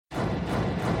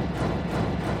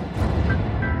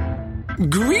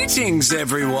Greetings,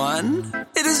 everyone.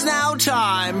 It is now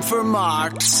time for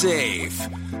Marked Safe.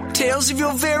 Tales of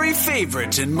your very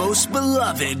favorite and most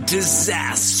beloved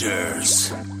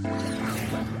disasters.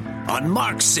 On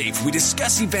Marked Safe, we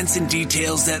discuss events and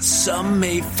details that some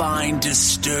may find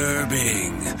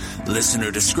disturbing. Listener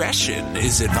discretion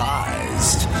is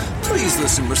advised. Please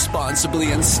listen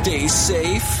responsibly and stay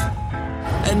safe.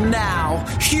 And now,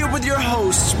 here with your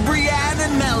hosts, Brianne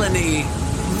and Melanie,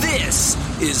 this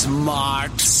is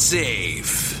Marked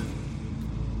Safe.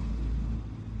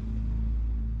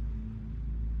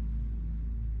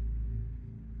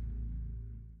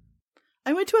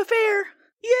 I went to a fair.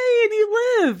 Yay, and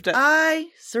you lived. I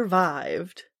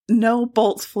survived. No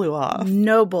bolts flew off.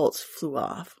 No bolts flew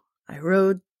off. I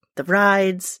rode the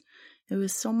rides. It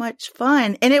was so much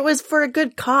fun. And it was for a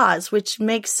good cause, which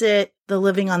makes the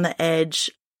living on the edge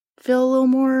feel a little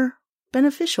more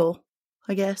beneficial,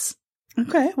 I guess.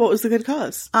 Okay, what was the good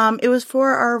cause? It was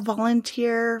for our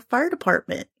volunteer fire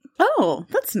department. Oh,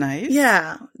 that's nice.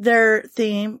 Yeah. Their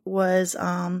theme was,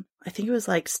 I think it was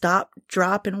like stop,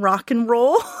 drop, and rock and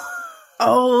roll.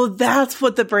 Oh, that's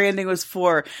what the branding was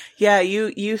for. Yeah,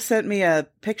 you sent me a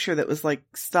picture that was like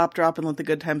stop, drop, and let the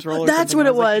good times roll. That's what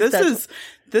it was. Like,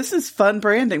 this is fun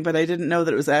branding, but I didn't know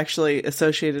that it was actually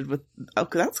associated with. Oh,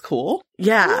 that's cool.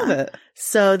 Yeah. I love it.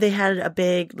 So they had a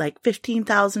big like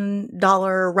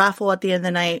 $15,000 raffle at the end of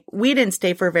the night. We didn't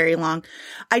stay for very long.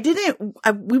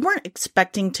 We weren't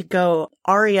expecting to go.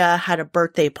 Aria had a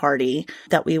birthday party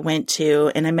that we went to,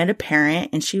 and I met a parent,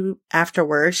 and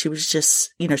afterwards she was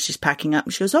just, she's packing up,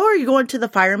 and she goes, "Oh, are you going to the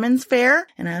fireman's fair?"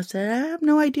 And I said, "I have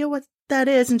no idea what that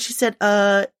is." And she said,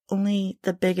 only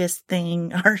the biggest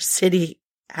thing our city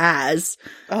has."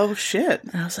 Oh, shit.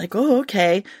 And I was like, "Oh,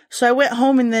 okay." So I went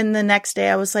home, and then the next day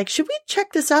I was like, "Should we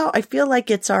check this out? I feel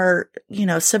like it's our,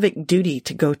 civic duty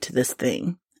to go to this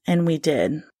thing." And we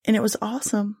did. And it was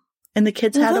awesome. And the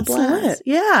kids had a blast. Lit.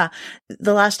 Yeah.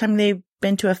 The last time they've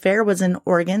been to a fair was in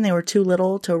Oregon. They were too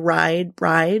little to ride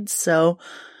rides. So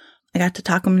I got to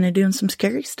talk them into doing some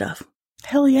scary stuff.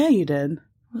 Hell yeah, you did. It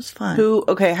was fun.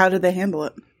 How did they handle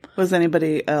it? Was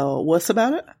anybody wuss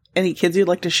about it? Any kids you'd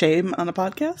like to shame on a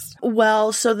podcast?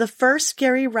 Well, so the first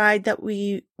scary ride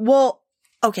the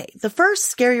first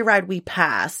scary ride we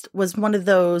passed was one of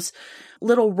those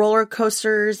little roller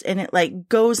coasters, and it like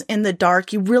goes in the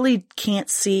dark. You really can't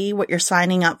see what you're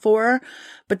signing up for.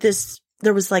 But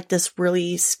there was like this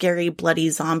really scary bloody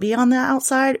zombie on the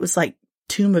outside. It was like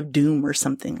Tomb of Doom or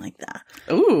something like that.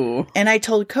 Ooh. And I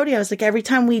told Cody, I was like, every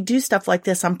time we do stuff like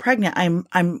this, I'm pregnant.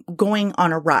 I'm going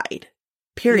on a ride,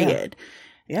 period.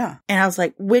 Yeah. And I was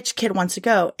like, which kid wants to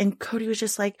go? And Cody was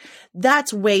just like,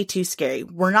 that's way too scary.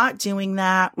 We're not doing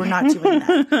that. We're not doing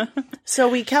that. So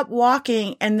we kept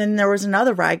walking, and then there was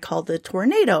another ride called the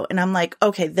Tornado. And I'm like,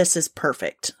 okay, this is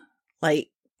perfect. Like,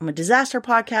 I'm a disaster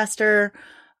podcaster.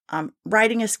 I'm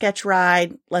writing a sketch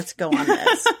ride. Let's go on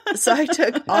this. So I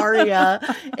took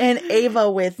Aria and Ava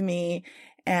with me,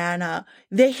 and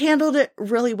they handled it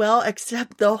really well,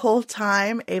 except the whole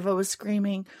time Ava was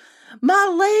screaming, "My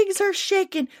legs are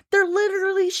shaking. They're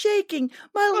literally shaking.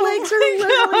 My legs are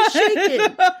literally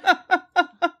shaking."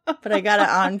 But I got it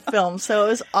on film, so it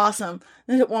was awesome.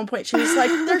 And at one point she was like,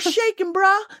 "They're shaking,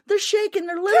 brah. They're shaking.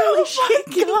 They're literally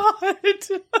shaking." God.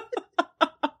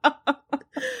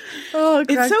 Oh,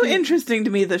 it's so interesting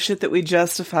to me, the shit that we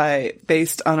justify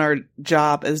based on our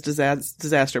job as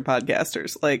disaster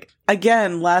podcasters. Like,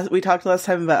 again, we talked last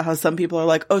time about how some people are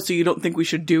like, "Oh, so you don't think we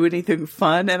should do anything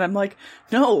fun?" And I'm like,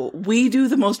 no, we do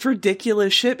the most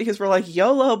ridiculous shit because we're like,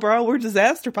 YOLO, bro, we're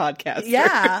disaster podcasters.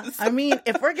 Yeah. I mean,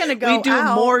 if we're going to go we do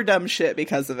out, more dumb shit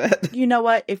because of it. You know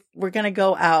what? If we're going to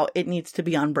go out, it needs to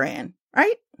be on brand,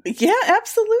 right? Yeah,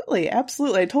 absolutely.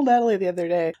 Absolutely. I told Natalie the other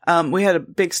day, we had a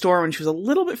big storm and she was a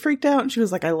little bit freaked out, and she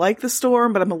was like, "I like the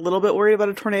storm, but I'm a little bit worried about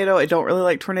a tornado. I don't really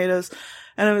like tornadoes."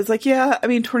 And I was like, "Yeah, I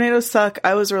mean, tornadoes suck.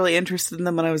 I was really interested in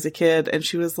them when I was a kid." And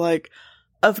she was like,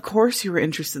 "Of course you were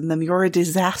interested in them. You're a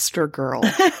disaster girl."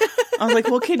 I was like,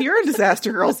 "Well, kid, you're a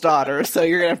disaster girl's daughter, so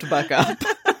you're going to have to buck up."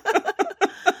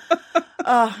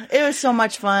 Oh, it was so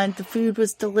much fun. The food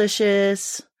was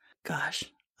delicious. Gosh.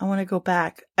 I want to go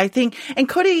back. I think, and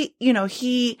Cody,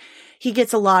 he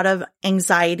gets a lot of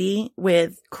anxiety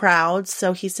with crowds.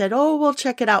 So he said, "Oh, we'll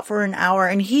check it out for an hour."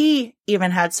 And he even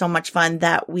had so much fun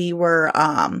that we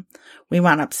wound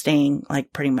up staying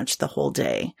like pretty much the whole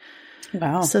day.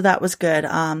 Wow. So that was good.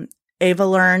 Ava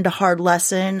learned a hard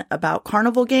lesson about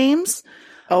carnival games.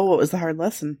 Oh, what was the hard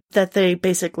lesson? That they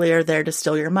basically are there to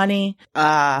steal your money.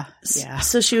 Yeah.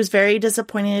 So she was very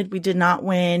disappointed. We did not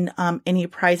win any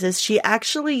prizes. She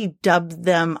actually dubbed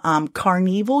them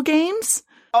Carnival games.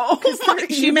 Oh,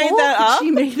 she made that up?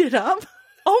 She made it up.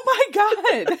 Oh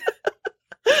my God.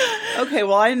 Okay,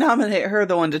 well, I nominate her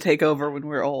the one to take over when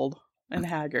we're old and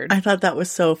haggard. I thought that was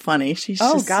so funny. She's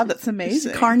God, that's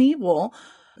amazing. She's Carnival.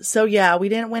 So yeah, we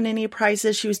didn't win any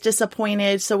prizes. She was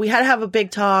disappointed. So we had to have a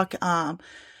big talk. And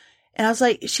I was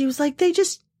like, she was like,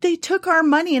 they took our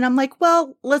money. And I'm like,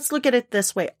 well, let's look at it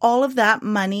this way. All of that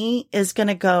money is going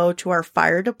to go to our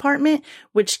fire department,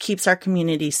 which keeps our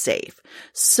community safe.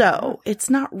 So it's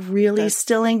not really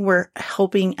stealing. We're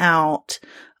helping out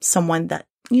someone that,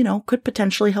 could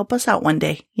potentially help us out one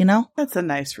day, That's a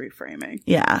nice reframing.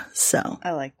 Yeah. So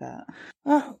I like that.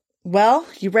 Oh, well,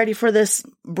 you ready for this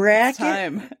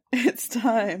bracket? It's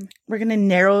time. We're going to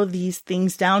narrow these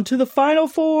things down to the final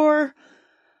 4.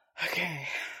 Okay.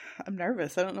 I'm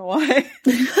nervous. I don't know why.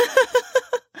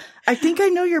 I think I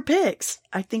know your picks.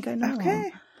 I think I know.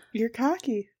 Okay. You're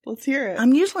cocky. Let's hear it.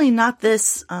 I'm usually not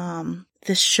this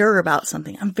sure about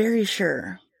something. I'm very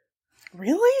sure.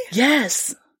 Really?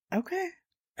 Yes. Okay.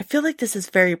 I feel like this is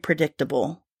very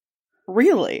predictable.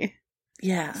 Really?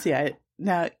 Yeah. See,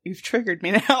 now you've triggered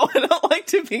me now. I don't like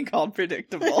to be called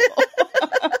predictable.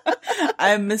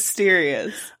 I'm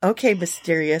mysterious. Okay,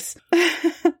 mysterious.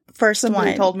 First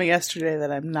Somebody one. told me yesterday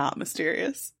that I'm not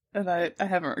mysterious, and I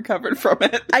haven't recovered from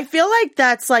it. I feel like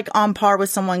that's like on par with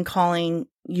someone calling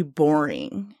you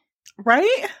boring.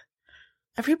 Right?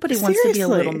 Everybody wants to be a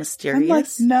little mysterious. I'm like,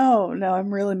 no,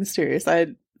 I'm really mysterious.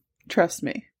 Trust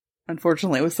me.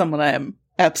 Unfortunately, with someone I am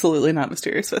absolutely not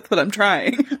mysterious with, but I'm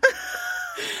trying.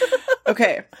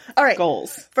 Okay. All right.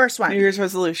 Goals. First one. New Year's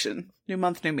resolution. New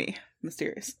month, new me.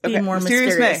 Mysterious. Okay. Be more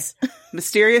mysterious. May.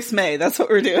 Mysterious May. That's what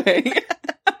we're doing.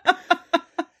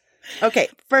 Okay.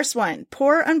 First one.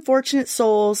 Poor Unfortunate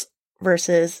Souls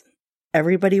versus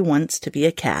Everybody Wants to Be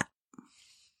a Cat.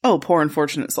 Oh, Poor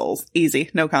Unfortunate Souls. Easy.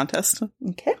 No contest.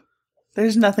 Okay.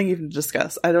 There's nothing even to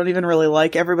discuss. I don't even really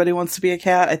like Everybody Wants to Be a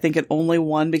Cat. I think it only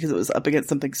won because it was up against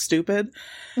something stupid.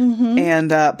 Mm-hmm.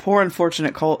 And Poor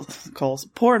Unfortunate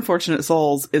Poor Unfortunate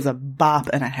Souls is a bop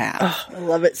and a half. Oh, I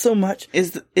love it so much.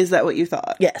 Is that what you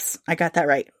thought? Yes, I got that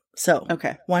right. So,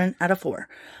 okay. 1 out of 4.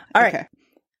 All right.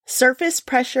 Surface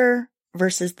Pressure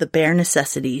versus The Bare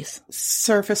Necessities.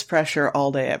 Surface Pressure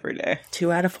all day, every day. 2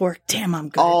 out of 4. Damn, I'm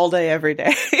good. All day, every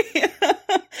day.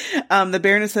 The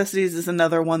Bare Necessities is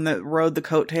another one that rode the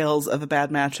coattails of a bad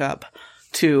matchup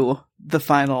to the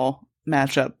final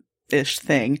matchup-ish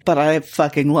thing. But I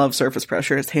fucking love Surface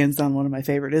Pressure. It's hands down one of my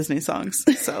favorite Disney songs.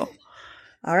 So,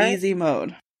 all right. Easy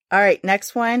mode. All right,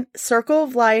 next one. Circle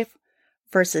of Life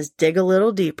versus Dig a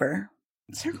Little Deeper.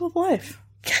 Circle of Life.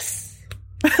 Yes.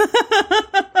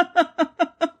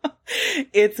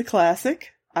 It's a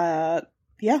classic.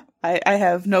 Yeah, I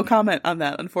have no comment on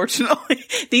that, unfortunately.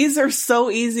 These are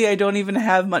so easy, I don't even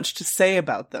have much to say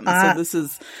about them. So this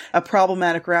is a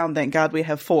problematic round. Thank God we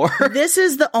have 4. This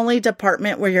is the only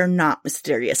department where you're not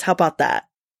mysterious. How about that?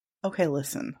 Okay,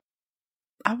 listen.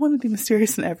 I want to be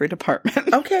mysterious in every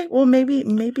department. Okay, well, maybe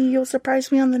you'll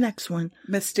surprise me on the next one.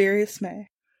 Mysterious May.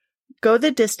 Go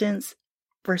the Distance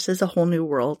versus A Whole New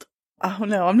World. Oh,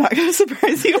 no, I'm not going to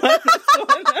surprise you on this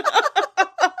one.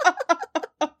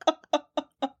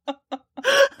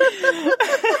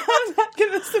 I'm not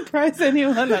going to surprise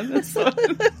anyone on this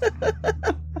one.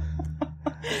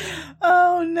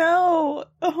 Oh, no.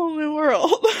 A Whole New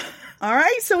World. All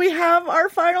right, so we have our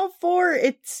final 4.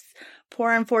 It's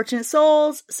Poor Unfortunate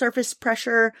Souls, Surface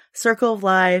Pressure, Circle of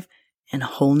Life, and A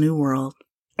Whole New World.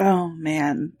 Oh,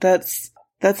 man. That's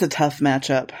a tough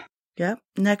matchup. Yep.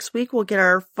 Next week, we'll get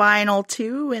our final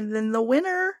 2 and then the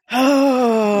winner.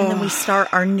 Oh. And then we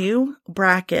start our new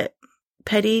bracket,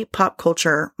 Petty Pop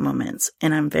Culture Moments.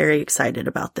 And I'm very excited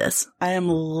about this. I am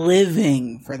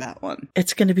living for that one.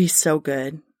 It's going to be so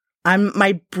good.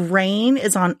 My brain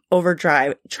is on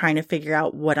overdrive trying to figure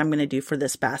out what I'm going to do for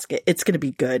this basket. It's going to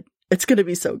be good. It's going to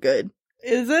be so good.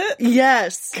 Is it?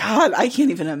 Yes. God, I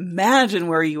can't even imagine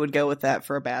where you would go with that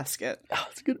for a basket. Oh,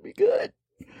 it's going to be good.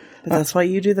 But that's why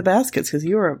you do the baskets, because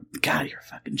you're a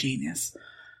fucking genius.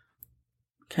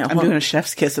 Okay, I'm doing a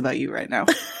chef's kiss about you right now.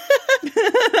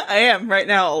 I am right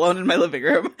now alone in my living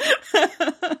room.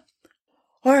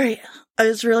 All right. I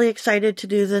was really excited to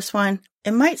do this one.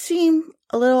 It might seem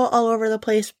a little all over the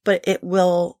place, but it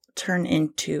will turn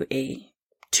into a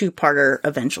 2-parter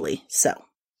eventually. So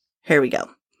here we go.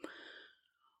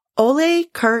 Ole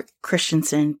Kirk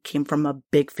Christensen came from a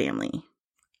big family.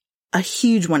 A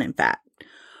huge one, in fact.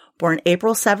 Born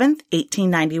April 7th,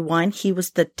 1891, he was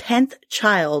the 10th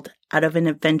child out of an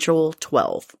eventual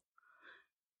 12.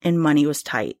 And money was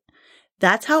tight.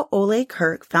 That's how Ole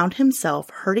Kirk found himself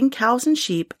herding cows and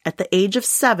sheep at the age of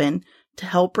 7 to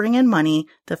help bring in money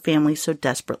the family so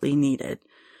desperately needed.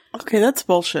 Okay, that's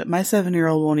bullshit. My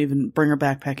 7-year-old won't even bring her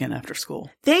backpack in after school.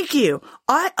 Thank you.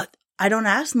 I don't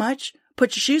ask much.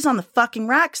 Put your shoes on the fucking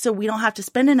rack so we don't have to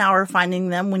spend an hour finding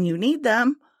them when you need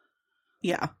them.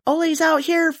 Yeah. Ole's out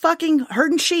here fucking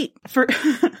herding sheep.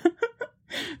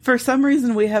 For some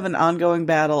reason, we have an ongoing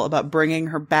battle about bringing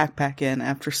her backpack in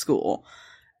after school.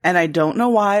 And I don't know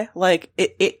why. Like,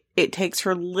 it takes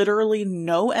her literally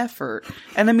no effort.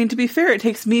 And I mean, to be fair, it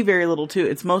takes me very little too.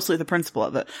 It's mostly the principle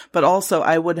of it. But also,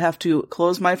 I would have to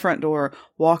close my front door,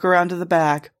 walk around to the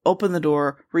back, open the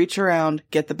door, reach around,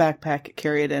 get the backpack,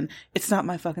 carry it in. It's not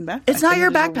my fucking backpack. It's not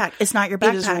your backpack. It's not your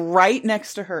backpack. It is right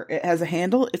next to her. It has a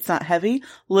handle. It's not heavy.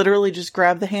 Literally just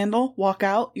grab the handle, walk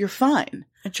out. You're fine.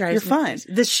 You're fine.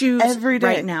 The shoes every day.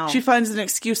 Right now. She finds an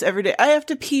excuse every day. I have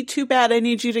to pee too bad. I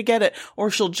need you to get it.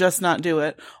 Or she'll just not do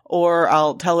it. Or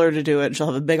I'll tell her to do it and she'll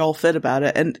have a big old fit about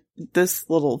it. And this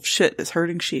little shit is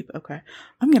herding sheep. Okay.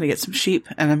 I'm going to get some sheep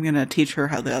and I'm going to teach her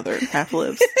how the other half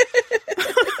lives.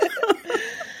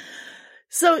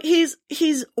 So he's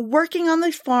working on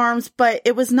the farms, but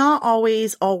it was not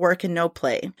always all work and no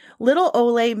play. Little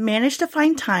Ole managed to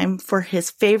find time for his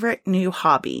favorite new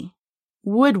hobby,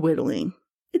 wood whittling.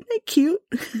 Isn't that cute?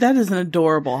 That is an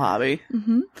adorable hobby.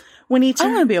 Mm-hmm. When he I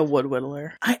want to be a wood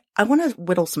whittler. I want to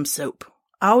whittle some soap.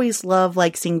 I always love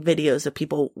seeing videos of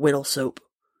people whittle soap.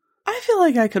 I feel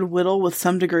like I could whittle with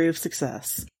some degree of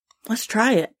success. Let's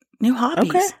try it. New hobbies.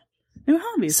 Okay. New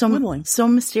hobbies. So whittling. So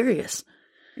mysterious.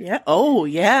 Yeah. Oh,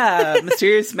 yeah.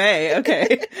 Mysterious May.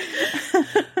 Okay.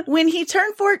 When he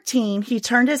turned 14, he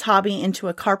turned his hobby into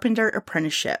a carpenter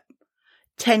apprenticeship.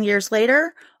 10 years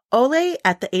later, Ole,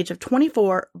 at the age of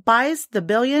 24, buys the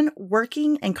Billion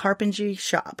working and carpentry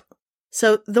shop.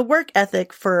 So the work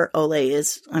ethic for Ole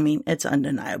is, it's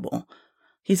undeniable.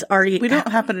 He's already... We don't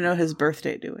happen to know his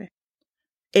birthday, do we?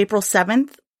 April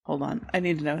 7th. Hold on. I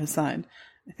need to know his sign.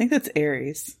 I think that's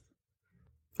Aries.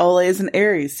 Ole is an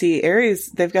Aries. See, Aries,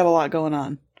 they've got a lot going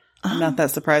on. I'm not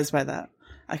that surprised by that.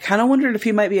 I kind of wondered if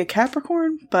he might be a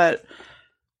Capricorn, but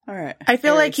all right. I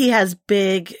feel like he has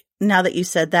big... Now that you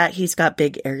said that, he's got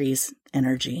big Aries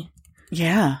energy.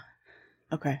 Yeah.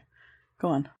 Okay. Go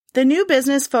on. The new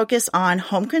business focused on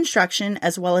home construction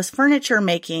as well as furniture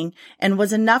making and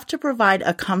was enough to provide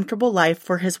a comfortable life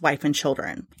for his wife and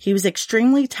children. He was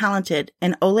extremely talented,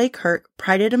 and Ole Kirk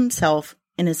prided himself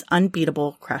in his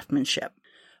unbeatable craftsmanship.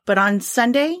 But on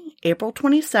Sunday, April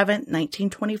 27,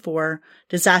 1924,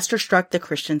 disaster struck the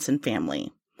Christensen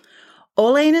family.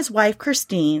 Ole and his wife,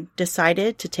 Christine,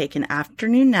 decided to take an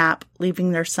afternoon nap,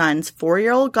 leaving their sons,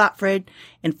 4-year-old Gottfried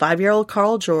and 5-year-old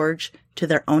Carl George, to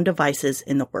their own devices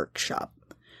in the workshop.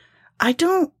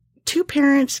 Two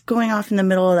parents going off in the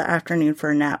middle of the afternoon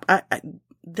for a nap,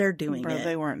 they're doing it.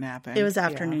 They weren't napping. It was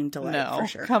afternoon delight, for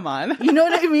sure. Come on. You know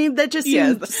what I mean? That just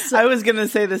seems I was going to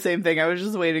say the same thing. I was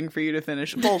just waiting for you to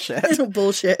finish. Bullshit.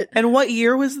 Bullshit. And what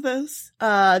year was this?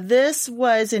 This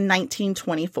was in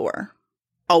 1924.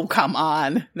 Oh, come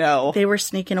on. No. They were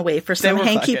sneaking away for some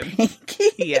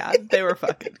hanky-panky. Yeah, they were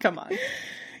fucking. Come on.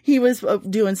 He was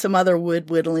doing some other wood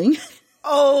whittling.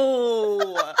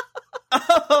 Oh.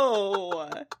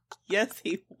 Yes,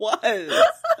 he was.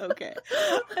 Okay.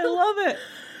 I love it.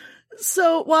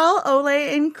 So while Ole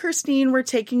and Christine were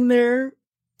taking their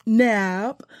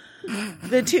nap,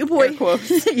 the two boys,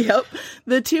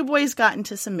 the two boys got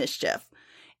into some mischief.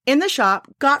 In the shop,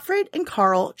 Gottfried and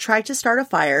Carl tried to start a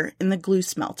fire in the glue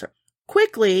smelter.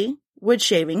 Quickly, wood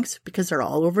shavings, because they're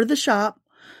all over the shop,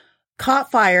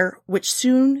 caught fire, which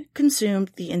soon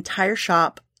consumed the entire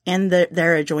shop and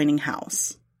their adjoining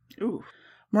house. Ooh.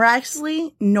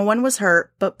 Miraculously, no one was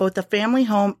hurt, but both the family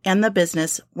home and the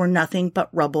business were nothing but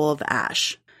rubble of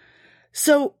ash.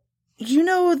 So, you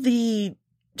know the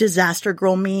Disaster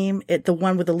Girl meme, the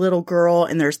one with the little girl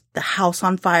and there's the house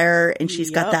on fire and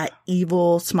she's got that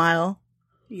evil smile?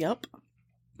 Yep.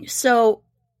 So,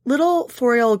 little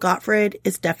 4-year-old Gottfried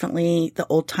is definitely the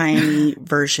old-timey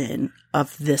version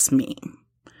of this meme.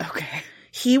 Okay.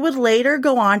 He would later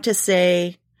go on to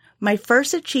say, "My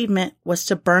first achievement was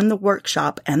to burn the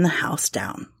workshop and the house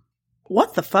down."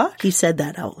 What the fuck? He said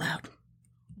that out loud.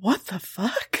 What the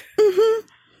fuck? Mm-hmm.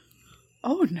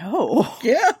 Oh, no.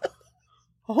 Yeah.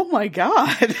 Oh, my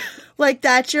God.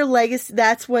 That's your legacy.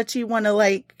 That's what you want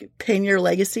to, pin your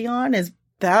legacy on is...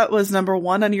 That was number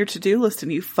 1 on your to-do list,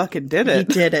 and you fucking did it. He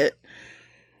did it.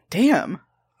 Damn.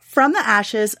 From the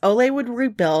ashes, Ole would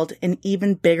rebuild an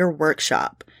even bigger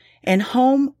workshop and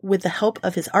home with the help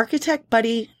of his architect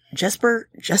buddy, Jesper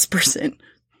Jesperson.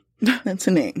 That's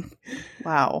a name.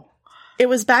 Wow. It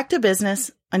was back to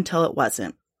business until it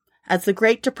wasn't. As the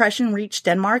Great Depression reached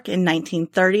Denmark in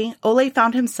 1930, Ole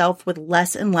found himself with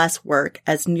less and less work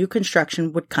as new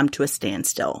construction would come to a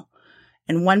standstill.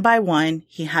 And one by one,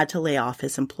 he had to lay off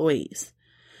his employees.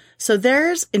 So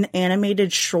there's an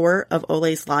animated short of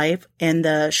Ole's life, and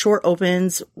the short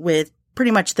opens with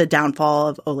pretty much the downfall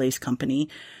of Ole's company.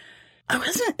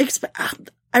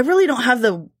 I really don't have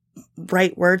the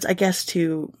right words, I guess,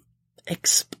 to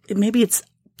maybe it's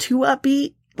too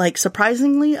upbeat, like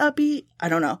surprisingly upbeat. I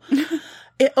don't know.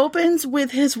 It opens with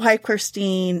his wife,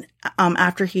 Christine,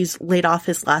 after he's laid off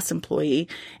his last employee.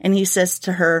 And he says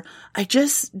to her, I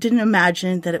just didn't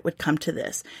imagine that it would come to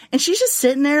this. And she's just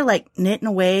sitting there like knitting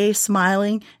away,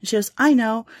 smiling. And she goes, I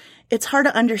know it's hard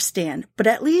to understand, but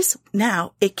at least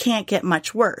now it can't get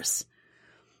much worse.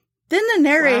 Then the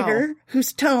narrator,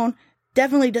 whose tone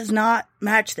definitely does not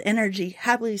match the energy,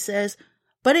 happily says,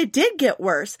 but it did get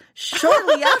worse.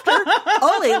 Shortly after,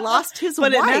 Ole lost his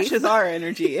wife. But it matches our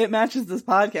energy. It matches this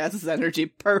podcast's energy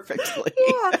perfectly.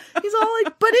 Yeah, he's all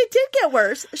like, but it did get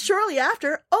worse. Shortly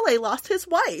after, Ole lost his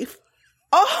wife.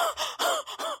 Oh,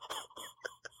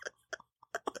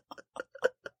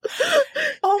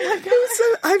 oh my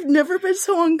God. I've never been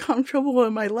so uncomfortable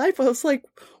in my life. I was like,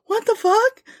 what the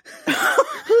fuck?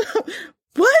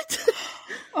 What?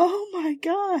 Oh my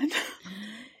God.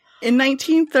 In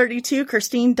 1932,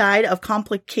 Christine died of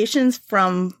complications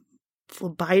from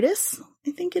phlebitis,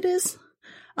 I think it is.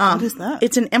 What is that?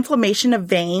 It's an inflammation of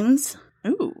veins.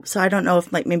 Ooh. So I don't know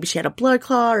if maybe she had a blood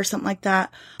clot or something like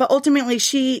that. But ultimately,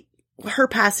 her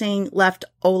passing left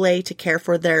Ole to care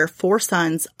for their 4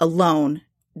 sons alone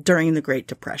during the Great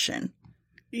Depression.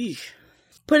 Eesh.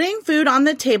 Putting food on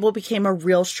the table became a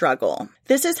real struggle.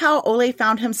 This is how Ole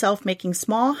found himself making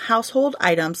small household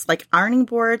items like ironing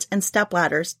boards and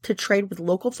stepladders to trade with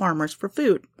local farmers for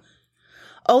food.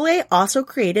 Ole also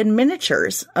created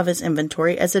miniatures of his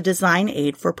inventory as a design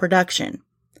aid for production.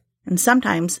 And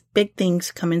sometimes big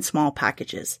things come in small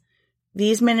packages.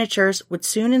 These miniatures would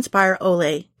soon inspire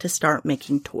Ole to start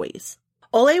making toys.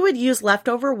 Ole would use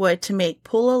leftover wood to make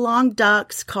pull-along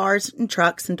ducks, cars, and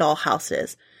trucks, and doll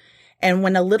houses. And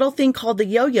when a little thing called the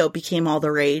yo-yo became all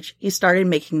the rage, he started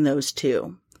making those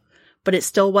too. But it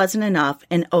still wasn't enough,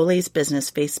 and Ole's business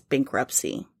faced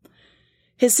bankruptcy.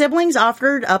 His siblings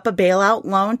offered up a bailout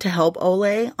loan to help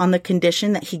Ole on the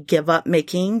condition that he give up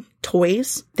making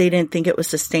toys. They didn't think it was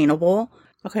sustainable.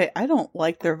 Okay, I don't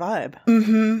like their vibe.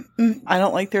 Mm-hmm. I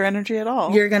don't like their energy at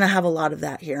all. You're going to have a lot of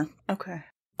that here. Okay.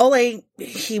 Ole,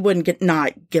 he wouldn't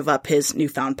not give up his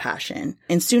newfound passion,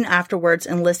 and soon afterwards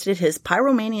enlisted his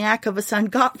pyromaniac of a son,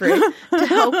 Gottfried, to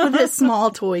help with his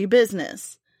small toy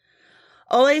business.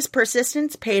 Ole's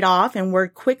persistence paid off, and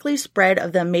word quickly spread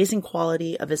of the amazing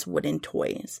quality of his wooden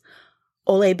toys.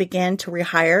 Ole began to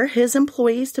rehire his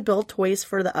employees to build toys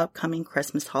for the upcoming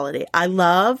Christmas holiday. I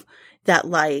love that,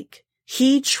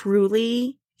 he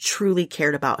truly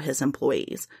cared about his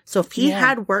employees. So if he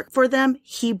had work for them,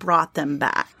 he brought them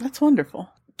back. That's wonderful.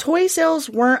 Toy sales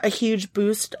weren't a huge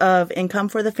boost of income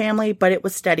for the family, but it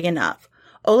was steady enough.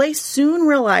 Ole soon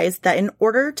realized that in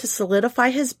order to solidify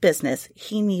his business,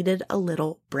 he needed a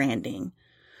little branding.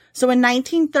 So in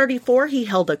 1934, he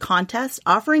held a contest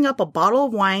offering up a bottle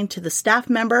of wine to the staff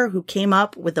member who came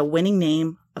up with the winning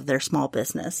name of their small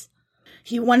business.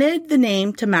 He wanted the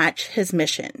name to match his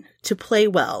mission, to play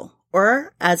well,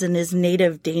 or, as in his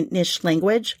native Danish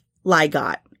language,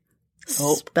 Leggot,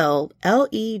 spelled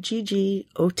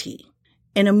Leggot.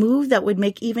 In a move that would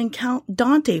make even Count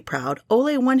Dante proud,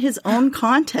 Ole won his own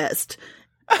contest,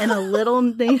 and a little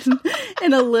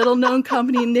known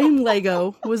company named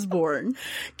Lego was born.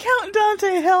 Count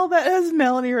Dante, hell, that has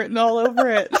Melanie written all over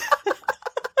it.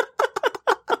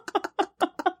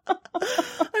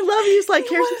 I love he's like,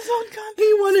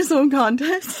 he won his own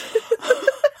contest.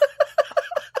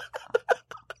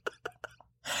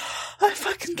 I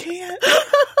fucking can't.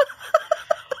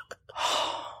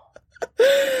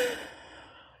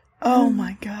 Oh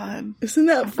my God. Isn't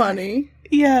that funny?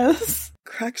 Yes.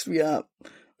 Cracks me up.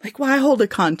 Like, why hold a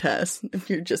contest if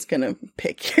you're just gonna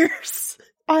pick yours?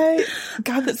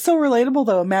 God, that's so relatable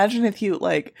though. Imagine if you,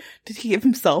 did he give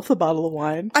himself the bottle of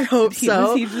wine? I hope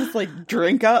so. Does he just,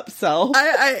 drink up self?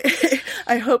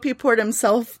 I hope he poured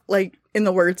himself, in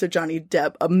the words of Johnny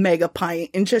Depp, a mega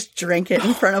pint and just drank it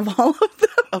in front of all of them.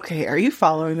 Okay, are you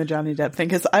following the Johnny Depp thing?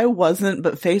 Because I wasn't,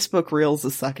 but Facebook Reels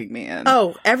is sucking me in.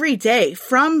 Oh, every day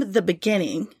from the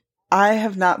beginning. I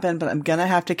have not been, but I'm gonna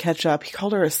have to catch up. He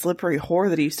called her a slippery whore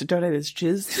that he used to donate his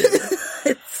jizz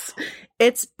to.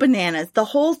 It's bananas. The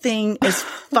whole thing is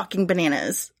fucking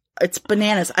bananas. It's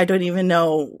bananas. I don't even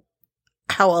know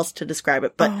how else to describe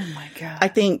it, but oh my God. I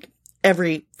think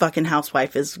every fucking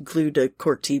housewife is glued to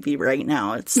Court TV right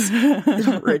now. It's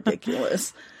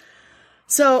ridiculous.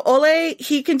 So Ole,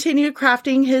 he continued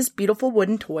crafting his beautiful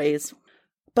wooden toys.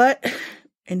 But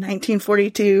in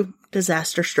 1942,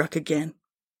 disaster struck again.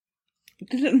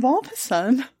 Did it involve his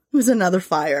son? It was another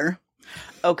fire.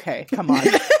 Okay, come on.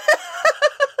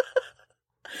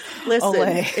 Listen.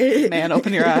 Ole, man,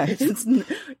 open your eyes.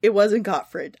 It wasn't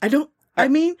Gottfried.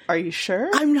 Are you sure?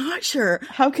 I'm not sure.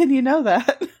 How can you know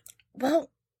that? Well,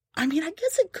 I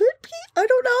guess it could be. I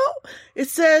don't know. It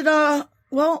said,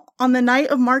 on the night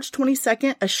of March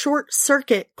 22nd, a short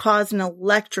circuit caused an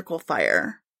electrical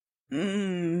fire.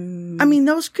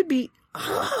 Those could be,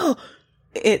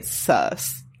 it's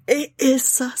sus. It is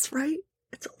sus, right?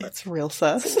 It's real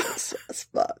sus. It's sus,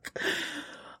 fuck.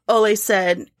 Ole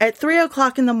said, at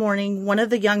 3:00 in the morning, one of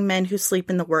the young men who sleep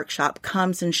in the workshop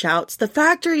comes and shouts, "The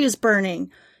factory is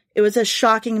burning." It was a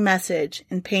shocking message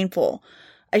and painful.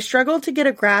 I struggled to get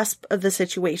a grasp of the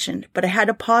situation, but I had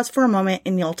to pause for a moment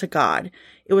and kneel to God.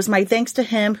 It was my thanks to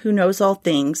him who knows all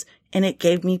things, and it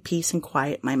gave me peace and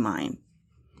quiet my mind.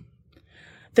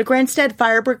 The Grinstead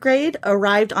Fire Brigade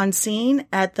arrived on scene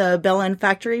at the Belen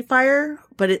factory fire,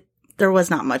 but there was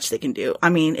not much they can do.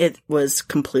 It was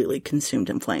completely consumed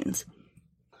in flames.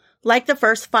 Like the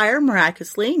first fire,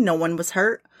 miraculously, no one was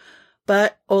hurt,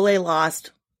 but Ole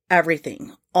lost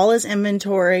everything. All his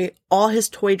inventory, all his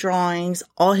toy drawings,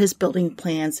 all his building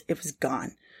plans, it was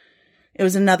gone. It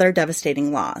was another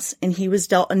devastating loss, and he was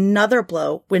dealt another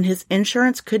blow when his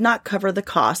insurance could not cover the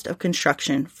cost of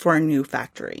construction for a new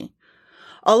factory.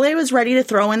 Ole was ready to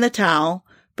throw in the towel,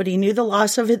 but he knew the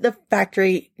loss of the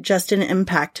factory just didn't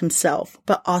impact himself,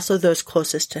 but also those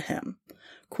closest to him.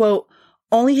 Quote,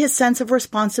 only his sense of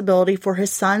responsibility for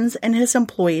his sons and his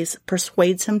employees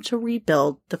persuades him to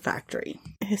rebuild the factory.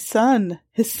 His son,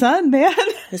 man.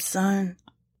 His son.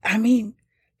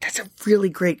 That's a really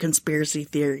great conspiracy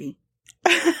theory.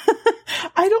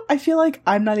 I feel like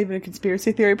I'm not even a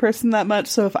conspiracy theory person that much,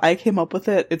 so if I came up with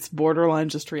it, it's borderline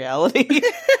just reality.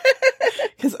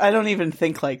 Because I don't even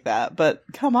think like that, but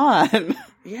come on.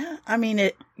 Yeah,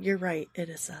 you're right. It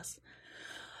is us.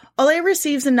 Ole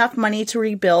receives enough money to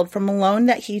rebuild from a loan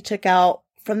that he took out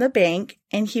from the bank,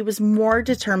 and he was more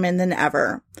determined than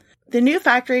ever. The new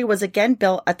factory was again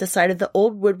built at the site of the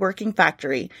old woodworking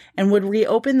factory and would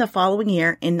reopen the following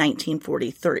year in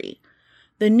 1943.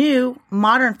 The new,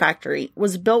 modern factory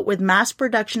was built with mass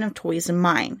production of toys in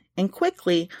mind, and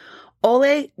quickly,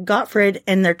 Ole, Gottfried,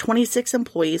 and their 26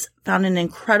 employees found an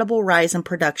incredible rise in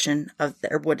production of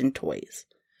their wooden toys.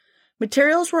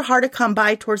 Materials were hard to come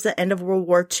by towards the end of World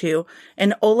War II,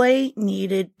 and Ole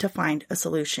needed to find a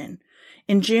solution.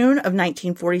 In June of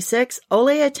 1946,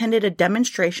 Ole attended a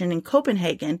demonstration in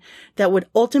Copenhagen that would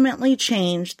ultimately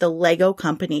change the Lego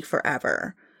company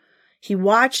forever. He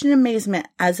watched in amazement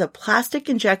as a plastic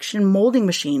injection molding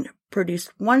machine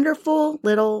produced wonderful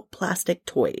little plastic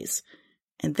toys.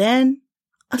 And then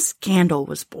a scandal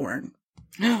was born.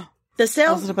 The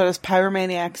sales... Was it about his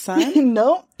pyromaniac son?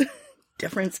 Nope.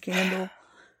 Different scandal.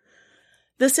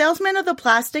 The salesman of the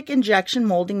plastic injection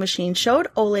molding machine showed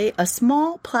Ole a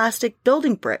small plastic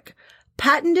building brick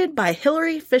patented by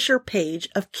Hilary Fisher Page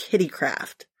of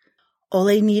Kittycraft.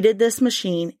 Ole needed this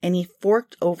machine and he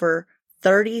forked over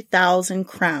 30,000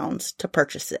 crowns to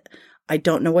purchase it. I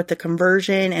don't know what the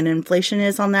conversion and inflation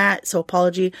is on that, so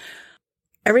apology.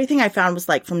 Everything I found was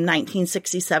like from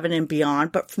 1967 and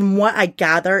beyond, but from what I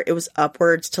gather, it was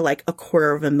upwards to like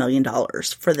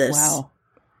 $250,000 for this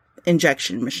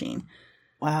injection machine.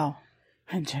 Wow.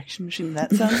 Injection machine,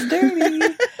 that sounds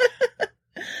dirty.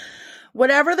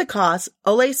 Whatever the cost,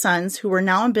 Ole's sons, who were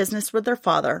now in business with their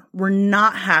father, were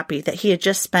not happy that he had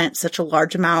just spent such a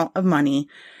large amount of money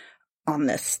on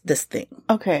this thing.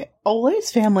 Okay,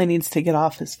 Ole's family needs to get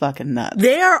off his fucking nuts.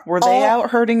 Were they out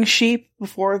herding sheep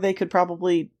before they could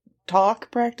probably talk,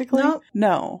 practically?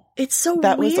 No. It's so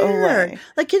that weird. That was Ole.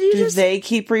 Like, could you Do they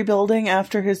keep rebuilding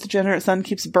after his degenerate son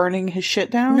keeps burning his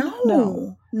shit down?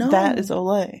 No. That is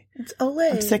Ole. It's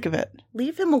Ole. I'm sick of it.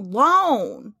 Leave him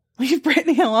alone. Leave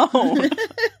Brittany alone.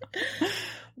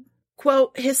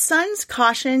 Quote, his sons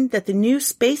cautioned that the new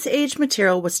space-age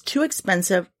material was too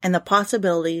expensive and the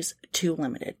possibilities too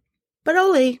limited. But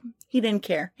Ole, he didn't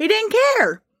care. He didn't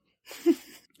care!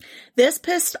 This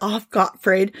pissed off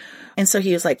Gottfried, and so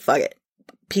he was like, fuck it.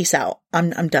 Peace out.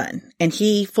 I'm done. And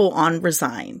he full-on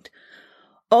resigned.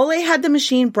 Ole had the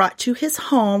machine brought to his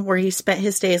home where he spent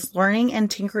his days learning and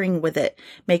tinkering with it,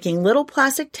 making little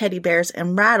plastic teddy bears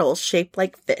and rattles shaped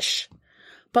like fish.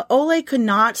 But Ole could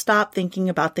not stop thinking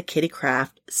about the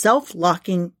Kittycraft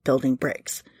self-locking building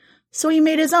bricks. So he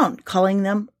made his own, calling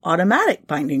them automatic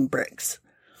binding bricks.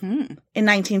 In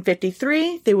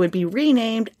 1953, they would be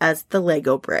renamed as the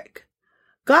Lego Brick.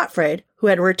 Gottfried, who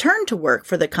had returned to work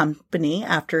for the company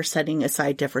after setting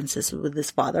aside differences with his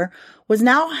father, was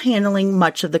now handling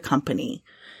much of the company.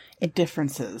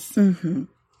 Differences. Mm-hmm.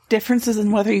 Differences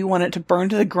in whether you want it to burn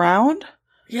to the ground?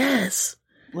 Yes.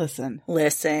 Listen.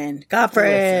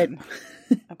 Gottfried.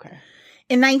 Okay.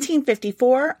 In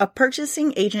 1954, a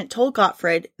purchasing agent told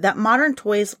Gottfried that modern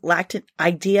toys lacked an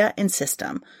idea and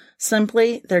system.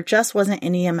 Simply, there just wasn't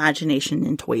any imagination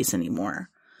in toys anymore.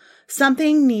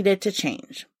 Something needed to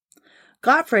change.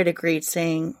 Gottfried agreed,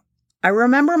 saying, I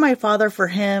remember my father, for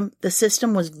him, the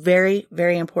system was very,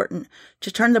 very important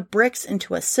to turn the bricks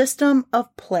into a system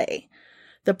of play.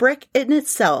 The brick in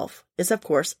itself is, of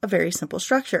course, a very simple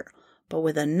structure, but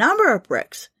with a number of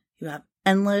bricks, you have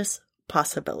endless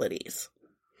possibilities.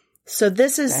 So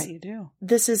this is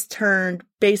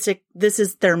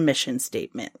their mission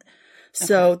statement.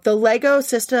 So the Lego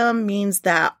system means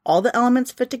that all the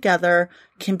elements fit together,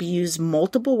 can be used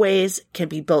multiple ways, can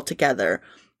be built together.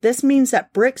 This means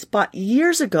that bricks bought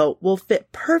years ago will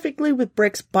fit perfectly with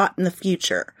bricks bought in the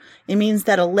future. It means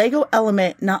that a Lego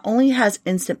element not only has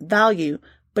instant value,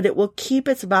 but it will keep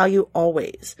its value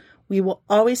always. We will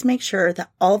always make sure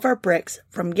that all of our bricks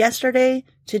from yesterday,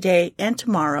 today, and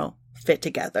tomorrow fit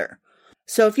together.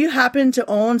 So if you happen to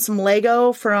own some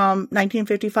Lego from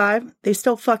 1955, they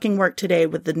still fucking work today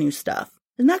with the new stuff.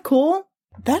 Isn't that cool?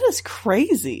 That is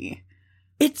crazy.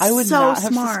 I would not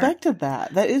have suspected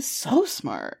that. That is so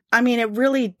smart. I mean, it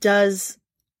really does.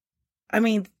 I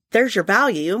mean, there's your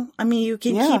value. I mean, you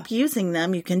can keep using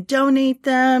them. You can donate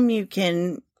them. You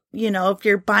can, if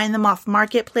you're buying them off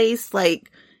Marketplace, they're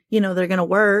going to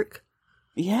work.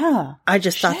 Yeah. I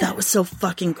just thought that was so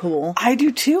fucking cool. I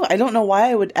do too. I don't know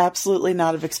why I would absolutely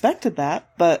not have expected that,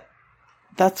 but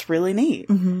that's really neat.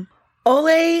 Mm-hmm.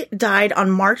 Ole died on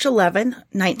March 11,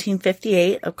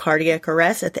 1958 of cardiac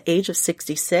arrest at the age of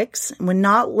 66 and would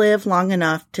not live long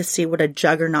enough to see what a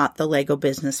juggernaut the Lego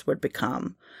business would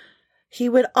become. He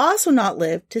would also not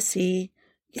live to see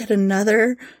yet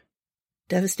another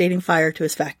devastating fire to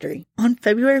his factory on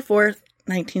February 4th,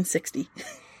 1960.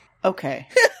 Okay.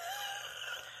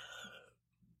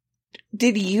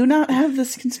 Did you not have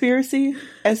this conspiracy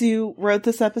as you wrote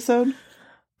this episode?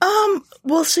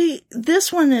 Well, see,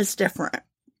 this one is different.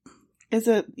 Is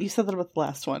it? You said that about the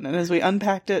last one, and as we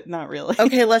unpacked it, not really.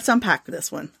 Okay, let's unpack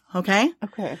this one, okay?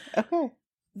 Okay.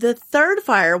 The third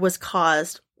fire was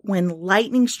caused when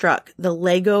lightning struck the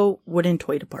Lego wooden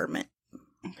toy department.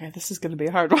 Okay, this is going to be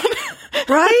a hard one.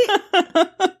 Right?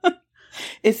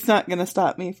 It's not going to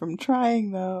stop me from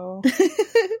trying, though.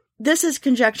 This is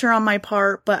conjecture on my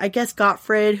part, but I guess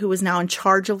Gottfried, who was now in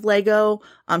charge of Lego,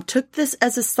 took this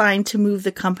as a sign to move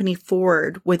the company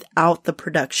forward without the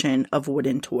production of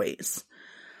wooden toys.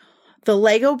 The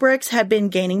Lego bricks had been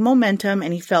gaining momentum,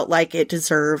 and he felt like it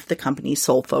deserved the company's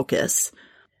sole focus.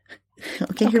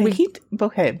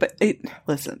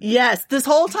 Listen. Yes, this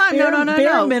whole time. No.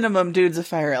 Bare minimum, dude's a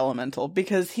fire elemental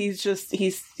because he's this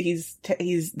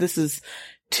is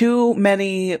too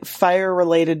many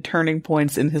fire-related turning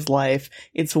points in his life.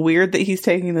 It's weird that he's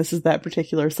taking this as that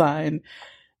particular sign.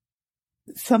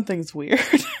 Something's weird.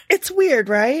 It's weird,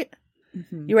 right?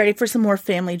 Mm-hmm. You ready for some more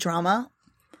family drama?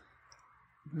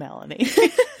 Melanie.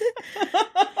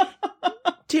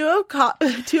 Two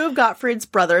of Gottfried's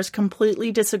brothers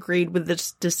completely disagreed with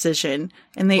this decision,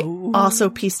 and they also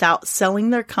pieced out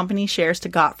selling their company shares to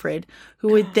Gottfried,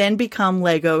 who would then become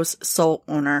Lego's sole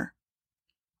owner.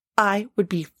 I would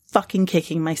be fucking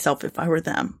kicking myself if I were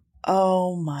them.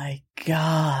 Oh my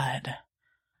God.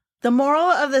 The moral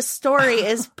of the story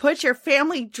is put your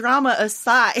family drama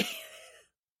aside.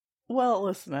 Well,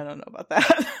 listen, I don't know about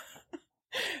that.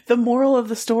 The moral of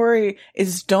the story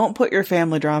is don't put your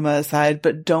family drama aside,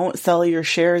 but don't sell your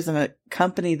shares in a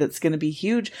company that's going to be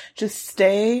huge. Just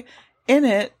stay in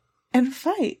it and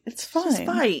fight. It's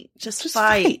fine. Just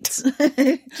fight.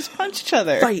 Just punch each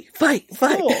other. Fight.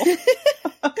 Cool.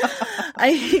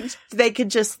 I think they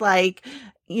could just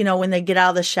when they get out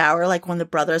of the shower, when the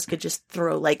brothers could just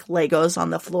throw Legos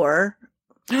on the floor.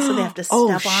 So they have to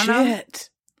step on them.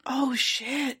 Oh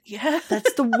shit, yeah.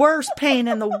 That's the worst pain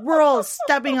in the world,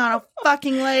 stepping on a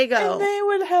fucking Lego. And they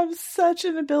would have such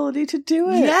an ability to do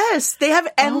it. Yes, they have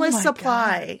endless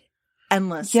supply. God.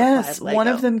 Endless yes, supply of Lego. One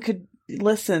of them could,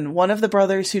 one of the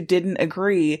brothers who didn't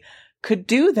agree could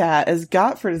do that as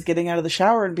Gottfried is getting out of the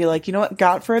shower and be like, you know what,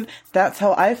 Gottfried, that's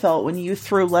how I felt when you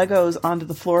threw Legos onto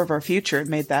the floor of our future and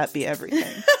made that be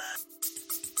everything.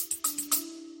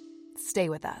 Stay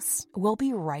with us. We'll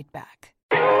be right back.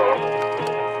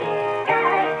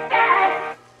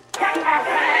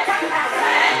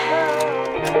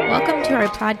 Welcome to our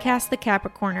podcast, The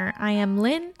Capricorner. I am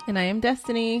Lynn. And I am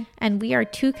Destiny. And we are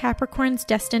two Capricorns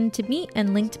destined to meet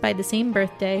and linked by the same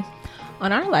birthday.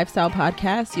 On our lifestyle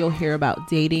podcast, you'll hear about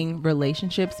dating,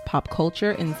 relationships, pop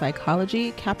culture, and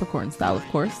psychology, Capricorn style, of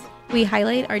course. We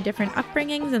highlight our different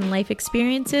upbringings and life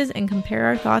experiences and compare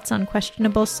our thoughts on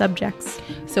questionable subjects.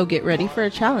 So get ready for a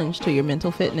challenge to your mental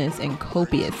fitness and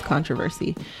copious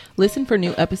controversy. Listen for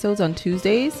new episodes on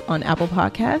Tuesdays on Apple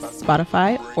Podcasts,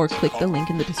 Spotify, or click the link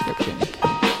in the description.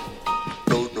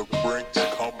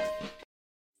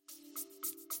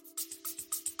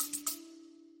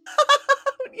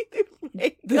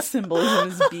 The symbolism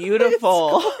is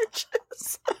beautiful. It's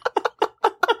gorgeous.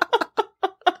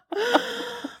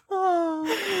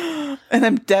 And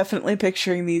I'm definitely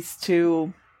picturing these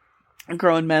two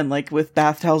grown men, like with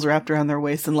bath towels wrapped around their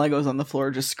waists and Legos on the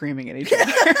floor, just screaming at each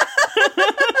other.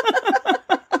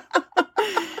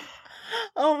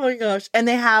 Oh my gosh. And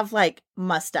they have like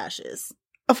mustaches.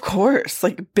 Of course,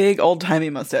 like big old timey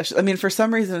mustaches. I mean, for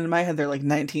some reason in my head, they're like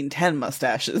 1910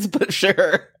 mustaches, but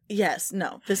sure. Yes,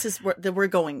 no, this is where we're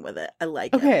going with it. I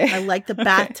like Okay. it. I like the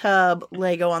bathtub,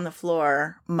 Lego on the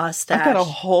floor, mustache. I've got a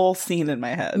whole scene in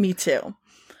my head. Me too.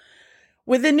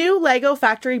 With the new Lego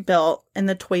factory built and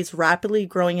the toys rapidly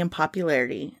growing in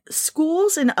popularity,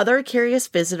 schools and other curious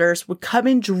visitors would come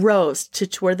in droves to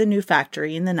tour the new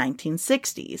factory in the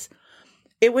 1960s.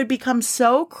 It would become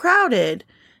so crowded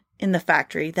in the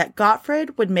factory that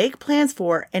Gottfried would make plans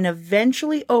for and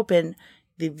eventually open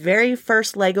the very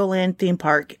first Legoland theme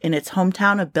park in its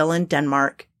hometown of Billund,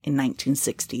 Denmark in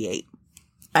 1968.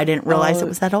 I didn't realize it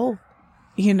was that old.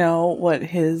 You know what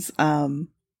his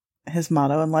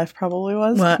motto in life probably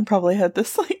was? What? He probably had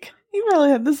this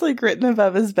written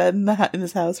above his bed in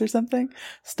his house or something.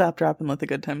 Stop, drop, and let the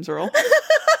good times roll. Because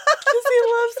he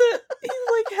loves it. He's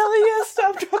like, hell yeah,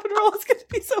 stop, drop, and roll. It's going to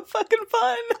be so fucking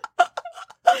fun.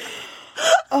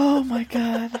 Oh my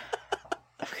god.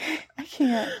 Okay, I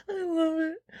can't. I love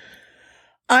it.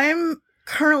 I'm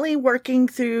currently working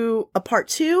through a part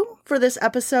 2 for this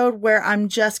episode where I'm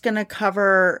just going to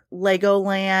cover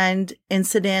Legoland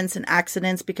incidents and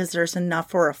accidents because there's enough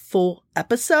for a full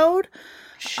episode.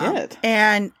 Shit.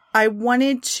 And I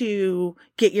wanted to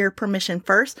get your permission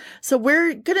first. So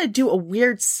we're going to do a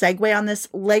weird segue on this.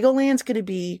 Legoland's going to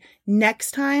be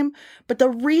next time. But the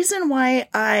reason why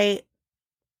I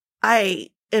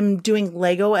am doing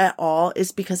Lego at all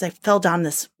is because I fell down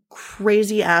this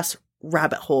crazy ass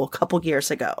rabbit hole a couple years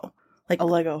ago. Like A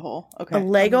Lego hole. Okay. a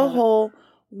Lego hole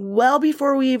well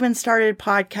before we even started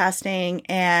podcasting.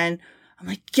 And I'm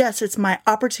like, yes, it's my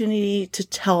opportunity to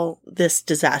tell this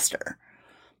disaster.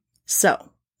 So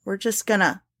we're just going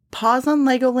to pause on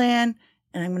Legoland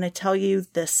and I'm going to tell you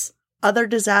this other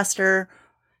disaster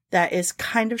that is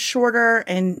kind of shorter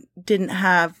and didn't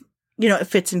have, it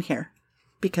fits in here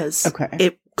because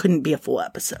it couldn't be a full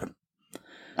episode.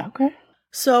 Okay.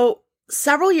 So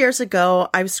several years ago,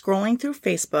 I was scrolling through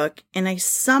Facebook and I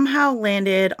somehow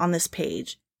landed on this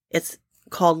page. It's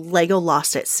called Lego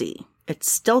Lost at Sea.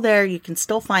 It's still there. You can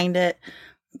still find it.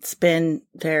 It's been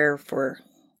there for,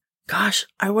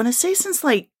 I want to say since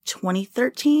like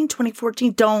 2013,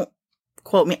 2014. Don't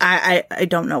quote me. I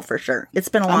don't know for sure. It's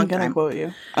been a long time. I'm going to quote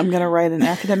you. I'm going to write an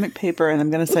academic paper and I'm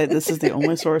going to say this is the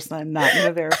only source and I'm not going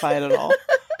to verify it at all.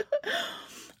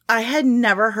 I had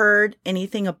never heard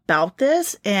anything about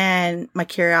this and my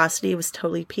curiosity was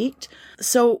totally piqued.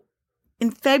 So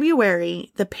in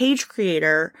February, the page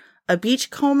creator, a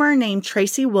beachcomber named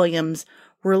Tracy Williams,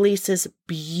 released this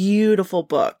beautiful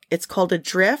book. It's called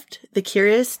Adrift, The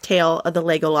Curious Tale of the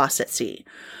Lego Lost at Sea.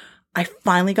 I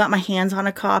finally got my hands on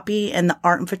a copy and the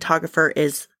art and photographer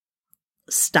is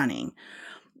stunning.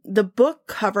 The book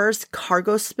covers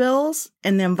cargo spills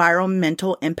and the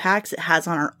environmental impacts it has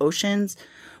on our oceans,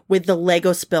 with the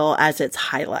Lego spill as its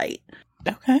highlight.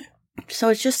 Okay. So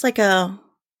it's just like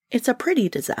it's a pretty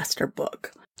disaster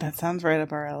book. That sounds right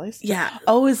up our alleys. Yeah.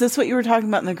 Oh, is this what you were talking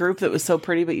about in the group that was so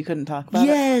pretty but you couldn't talk about it?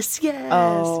 Yes.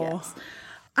 Oh.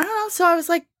 I don't know. So I was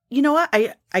like, you know what?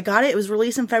 I got it. It was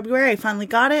released in February. I finally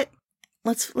got it.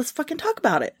 Let's fucking talk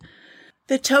about it.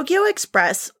 The Tokyo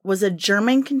Express was a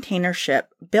German container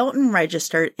ship built and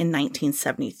registered in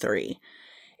 1973.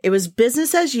 It was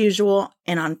business as usual,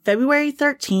 and on February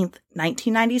 13th,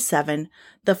 1997,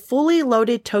 the fully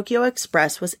loaded Tokyo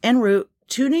Express was en route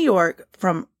to New York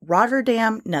from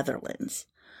Rotterdam, Netherlands.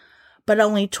 But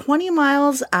only 20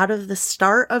 miles out of the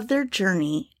start of their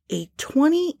journey, a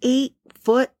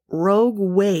 28-foot rogue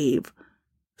wave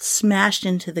smashed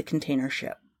into the container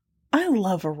ship. I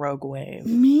love a rogue wave.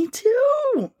 Me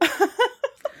too.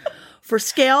 For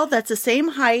scale, that's the same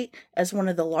height as one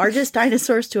of the largest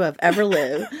dinosaurs to have ever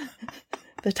lived,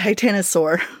 the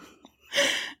Titanosaur.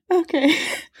 Okay.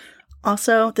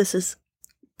 Also, this is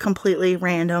completely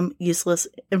random, useless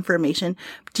information.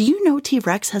 Do you know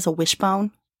T-Rex has a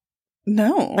wishbone?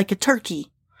 No. Like a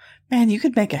turkey. Man, you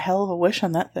could make a hell of a wish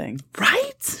on that thing.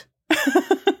 Right?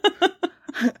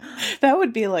 That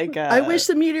would be like I wish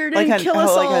the meteor didn't kill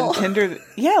us like all. on Tinder.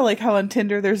 Yeah, like how on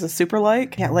Tinder there's a super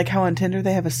like. Yeah, like how on Tinder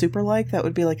they have a super like. That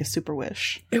would be like a super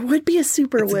wish. It would be a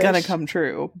super It's wish. gonna come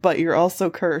true, but you're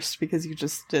also cursed because you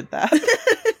just did that.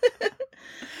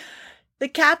 The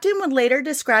captain would later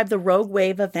describe the Rogue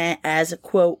Wave event as a,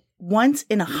 quote, once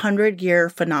in 100-year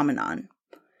phenomenon.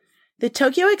 The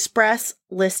Tokyo Express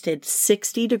listed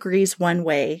 60 degrees one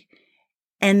way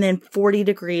and then 40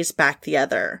 degrees back the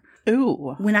other.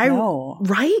 Ooh.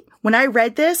 Right? When I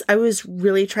read this, I was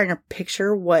really trying to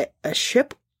picture what a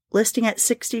ship listing at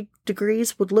 60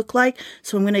 degrees would look like.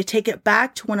 So I'm going to take it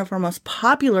back to one of our most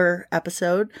popular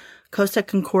episode, Costa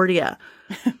Concordia.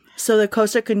 So the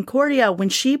Costa Concordia, when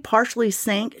she partially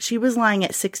sank, she was lying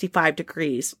at 65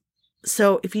 degrees.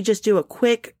 So if you just do a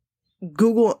quick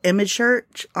Google image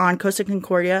search on Costa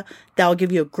Concordia, that'll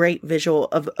give you a great visual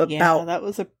of about. That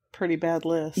was a pretty bad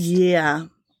list. Yeah.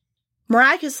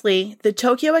 Miraculously, the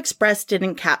Tokyo Express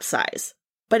didn't capsize,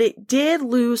 but it did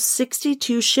lose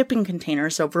 62 shipping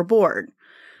containers overboard.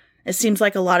 It seems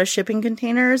like a lot of shipping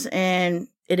containers, and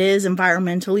it is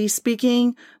environmentally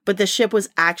speaking, but the ship was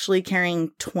actually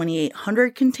carrying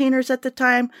 2,800 containers at the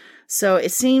time, so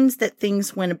it seems that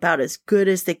things went about as good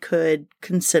as they could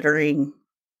considering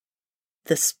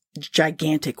this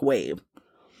gigantic wave.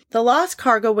 The lost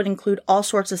cargo would include all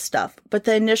sorts of stuff, but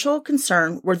the initial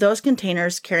concern were those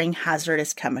containers carrying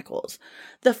hazardous chemicals.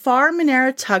 The Far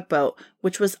Manera tugboat,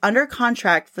 which was under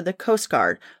contract for the Coast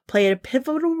Guard, played a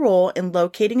pivotal role in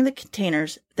locating the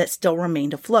containers that still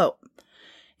remained afloat.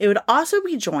 It would also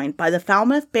be joined by the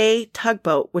Falmouth Bay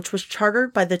tugboat, which was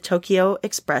chartered by the Tokyo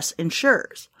Express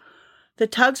insurers. The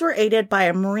tugs were aided by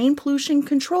a marine pollution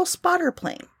control spotter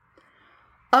plane.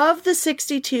 Of the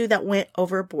 62 that went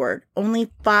overboard,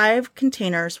 only 5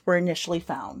 containers were initially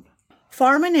found.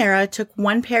 Far Manera took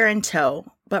one pair in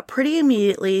tow, but pretty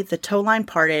immediately the tow line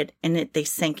parted and they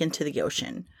sank into the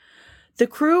ocean. The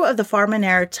crew of the Far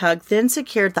Manera tug then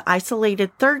secured the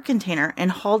isolated third container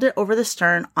and hauled it over the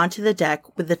stern onto the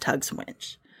deck with the tug's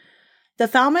winch. The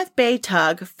Falmouth Bay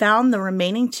tug found the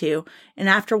remaining 2, and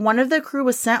after one of the crew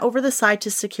was sent over the side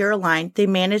to secure a line, they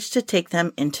managed to take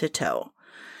them into tow.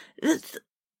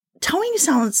 Towing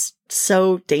sounds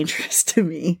so dangerous to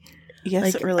me.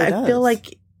 Yes, it really does. I feel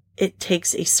like it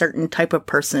takes a certain type of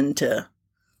person to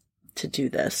do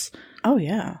this. Oh,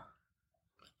 yeah.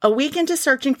 A week into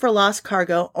searching for lost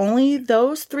cargo, only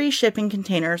those 3 shipping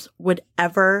containers would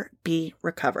ever be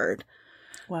recovered.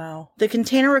 Wow. The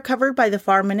container recovered by the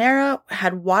Far Manera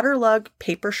had waterlogged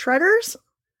paper shredders,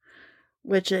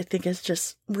 which I think is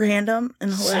just random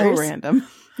and hilarious. So random.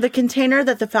 The container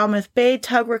that the Falmouth Bay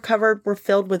tug recovered were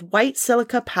filled with white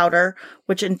silica powder,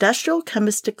 which industrial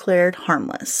chemists declared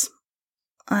harmless.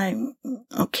 I'm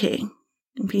okay,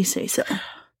 if you say so.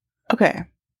 Okay.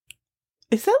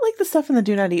 Is that like the stuff in the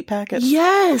Do Not Eat packets?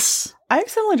 Yes! I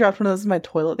accidentally dropped one of those in my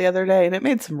toilet the other day, and it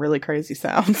made some really crazy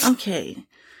sounds. Okay.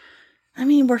 I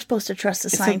mean, we're supposed to trust the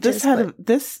scientists.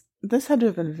 This had to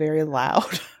have been very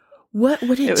loud. What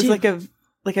would it do? It was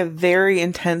like a very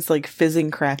intense, like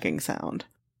fizzing, cracking sound.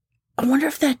 I wonder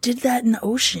if that did that in the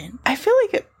ocean. I feel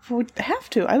like it would have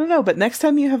to. I don't know, but next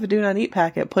time you have a Do Not Eat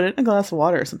packet, put it in a glass of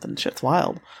water or something. Shit's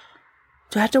wild.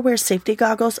 Do I have to wear safety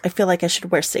goggles? I feel like I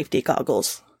should wear safety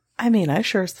goggles. I mean, I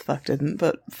sure as the fuck didn't,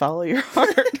 but follow your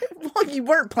heart. Well, you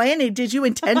weren't planning. Did you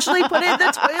intentionally put it in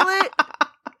the toilet?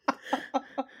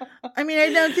 I mean,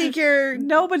 I don't think you're...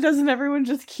 No, but doesn't everyone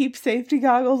just keep safety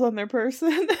goggles on their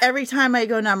person? Every time I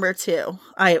go number 2,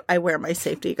 I wear my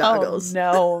safety goggles.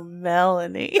 Oh, no,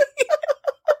 Melanie.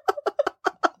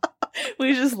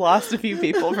 We just lost a few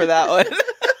people for that one.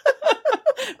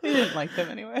 We didn't like them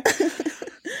anyway.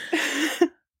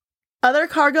 Other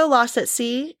cargo lost at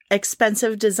sea,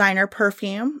 expensive designer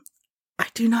perfume. I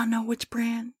do not know which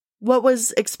brand. What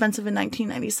was expensive in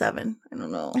 1997? I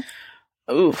don't know.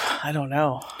 Oof, I don't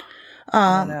know.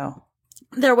 I don't know.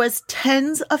 There was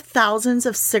tens of thousands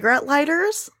of cigarette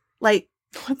lighters, like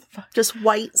What the fuck? just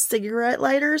white cigarette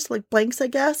lighters, like blanks, I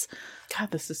guess.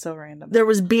 God, this is so random. There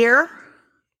was beer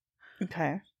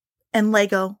Okay. and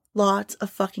Lego. Lots of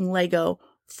fucking Lego.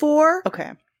 4.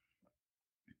 Okay.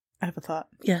 I have a thought.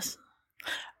 Yes.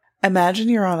 Imagine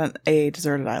you're on a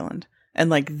deserted island, and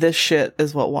like this shit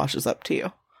is what washes up to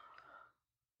you.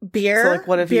 Beer. So like,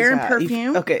 what if beer you and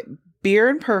perfume. Okay, beer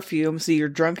and perfume. So you're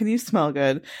drunk and you smell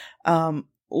good.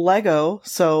 Lego.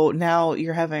 So now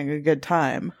you're having a good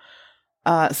time.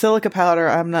 Silica powder,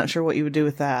 I'm not sure what you would do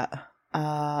with that.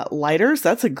 Lighters,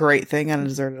 that's a great thing on a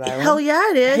deserted island. Hell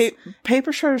yeah, it is.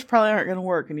 Paper shredders probably aren't going to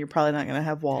work, and you're probably not going to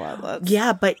have wall outlets.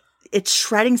 Yeah, but it's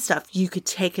shredding stuff. You could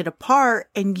take it apart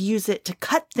and use it to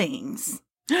cut things.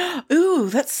 Ooh,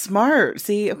 that's smart.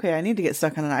 See, okay, I need to get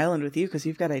stuck on an island with you because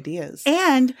you've got ideas.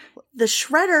 And the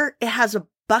shredder, it has a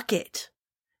bucket.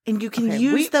 And you can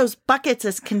use those buckets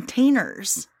as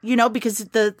containers, because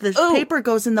the paper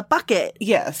goes in the bucket.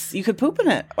 Yes, you could poop in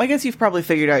it. Well, I guess you've probably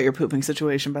figured out your pooping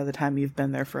situation by the time you've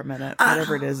been there for a minute.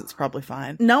 Whatever it is, it's probably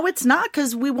fine. No, it's not,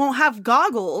 because we won't have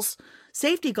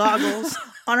safety goggles,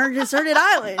 on our deserted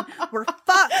island. We're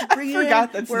fucked. I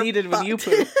forgot that's needed when you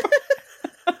poop.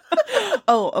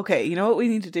 Oh, okay. You know what we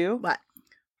need to do? What?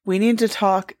 We need to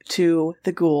talk to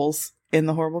the ghouls in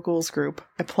the Horrible Ghouls group.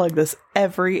 I plug this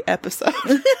every episode.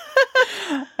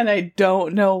 And I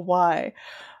don't know why.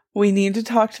 We need to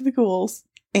talk to the ghouls,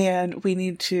 and we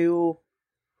need to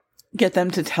get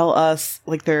them to tell us,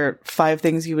 like, their 5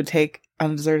 things you would take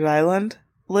on a deserted island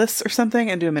lists or something,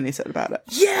 and do a mini-sode about it.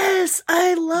 Yes!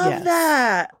 I love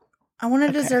that! I want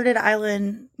a deserted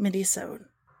island mini-sode.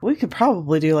 We could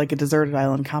probably do like a deserted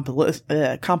island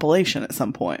compilation at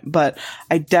some point, but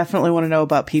I definitely want to know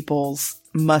about people's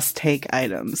must-take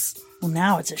items. Well,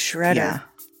 now it's a shredder. Yeah.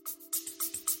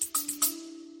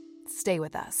 Stay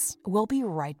with us. We'll be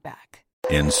right back.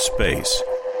 In space,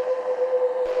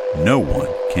 no one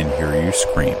can hear you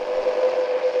scream.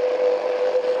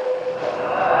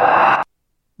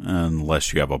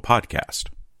 Unless you have a podcast.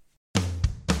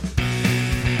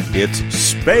 It's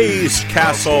Space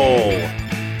Castle!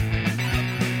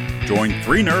 Join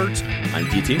 3 nerds. I'm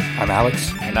DT. I'm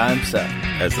Alex. And I'm Seth.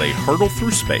 As they hurtle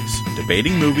through space,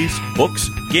 debating movies, books,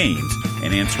 games,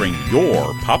 and answering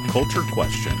your pop culture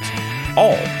questions.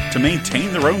 All to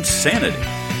maintain their own sanity.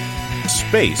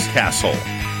 Space Castle.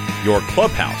 Your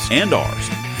clubhouse and ours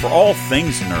for all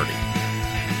things nerdy.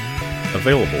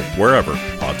 Available wherever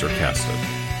pods are casted.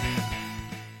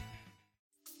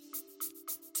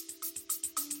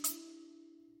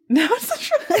 No, it's not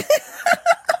true.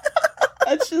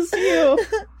 That's just you.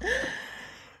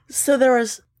 So there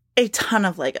was a ton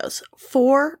of Legos.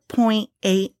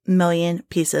 4.8 million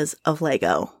pieces of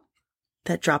Lego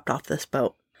that dropped off this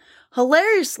boat.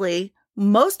 Hilariously,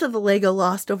 most of the Lego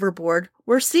lost overboard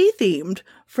were sea-themed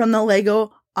from the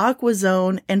Lego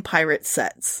Aquazone and Pirate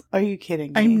sets. Are you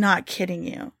kidding me? I'm not kidding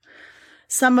you.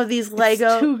 Some of these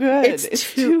Lego... It's too good.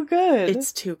 It's too good.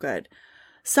 It's too good.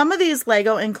 Some of these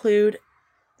Lego include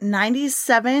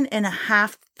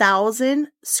 97,500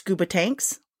 scuba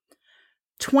tanks,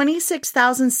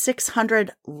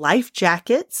 26,600 life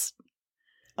jackets.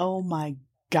 Oh my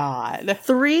God.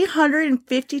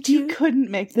 352. You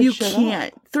couldn't make this shit up. You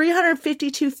can't.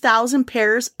 352,000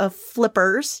 pairs of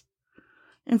flippers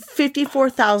and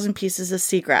 54,000 pieces of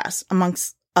seagrass,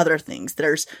 amongst other things.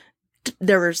 There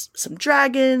was some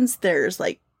dragons. There's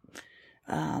like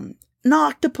an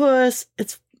octopus.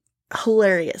 It's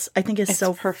hilarious. I think it's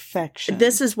so perfection.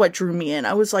 This is what drew me in.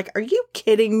 I was like, are you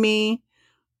kidding me?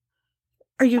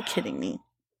 Are you kidding me?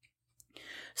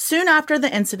 Soon after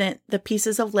the incident, the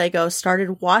pieces of Lego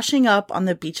started washing up on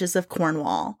the beaches of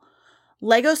Cornwall.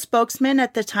 Lego spokesman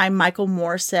at the time, Michael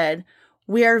Moore, said,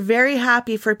 "We are very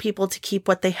happy for people to keep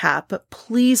what they have, but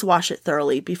please wash it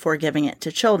thoroughly before giving it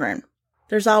to children."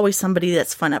 There's always somebody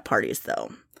that's fun at parties,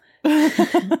 though.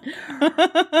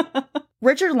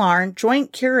 Richard Larn,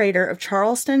 joint curator of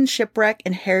Charleston Shipwreck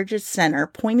and Heritage Center,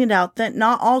 pointed out that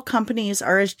not all companies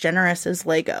are as generous as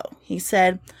Lego. He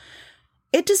said,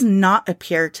 "It does not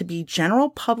appear to be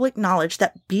general public knowledge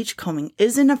that beachcombing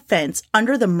is an offense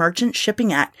under the Merchant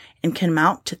Shipping Act and can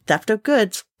amount to theft of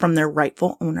goods from their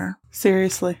rightful owner."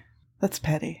 Seriously, that's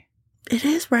petty. It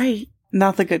is, right?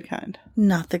 Not the good kind.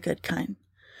 Not the good kind.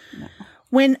 No.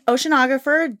 When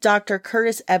oceanographer Dr.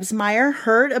 Curtis Ebsmeyer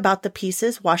heard about the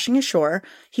pieces washing ashore,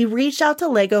 he reached out to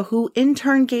Lego, who in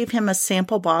turn gave him a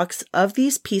sample box of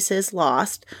these pieces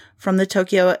lost from the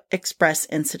Tokyo Express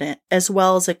incident, as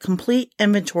well as a complete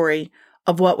inventory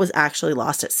of what was actually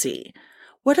lost at sea.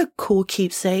 What a cool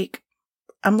keepsake.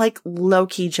 I'm like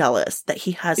low-key jealous that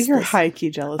he has You're high-key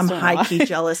jealous. I'm high-key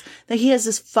jealous that he has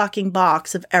this fucking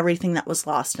box of everything that was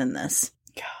lost in this.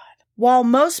 While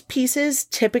most pieces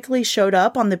typically showed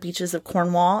up on the beaches of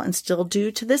Cornwall and still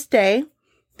do to this day,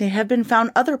 they have been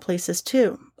found other places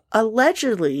too.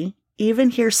 Allegedly, even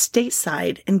here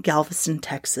stateside in Galveston,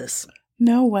 Texas.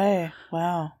 No way.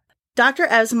 Wow. Dr.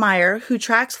 Ebsmeyer, who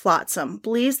tracks Flotsam,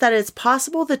 believes that it's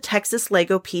possible the Texas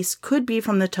Lego piece could be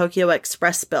from the Tokyo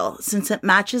Express spill, since it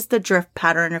matches the drift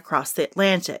pattern across the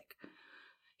Atlantic.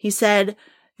 He said,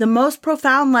 The most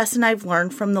profound lesson I've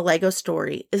learned from the Lego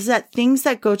story is that things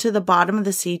that go to the bottom of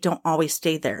the sea don't always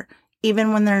stay there,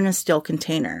 even when they're in a steel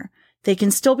container. They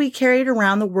can still be carried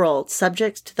around the world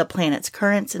subject to the planet's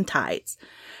currents and tides.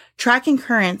 Tracking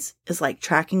currents is like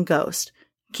tracking ghosts.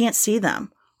 You can't see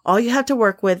them. All you have to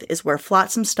work with is where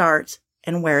Flotsam starts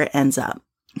and where it ends up.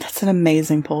 That's an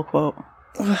amazing pull quote.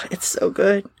 Oh, it's so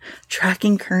good.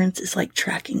 Tracking currents is like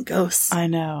tracking ghosts. I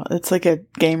know. It's like a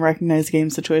game recognized game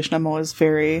situation. I'm always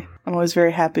very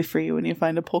happy for you when you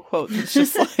find a pull quote. It's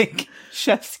just like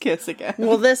chef's kiss again.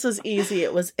 Well, this was easy.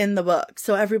 It was in the book.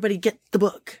 So everybody get the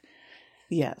book.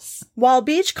 Yes. While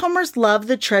beachcombers love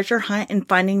the treasure hunt and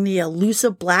finding the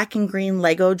elusive black and green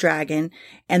Lego dragon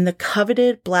and the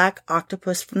coveted black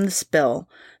octopus from the spill,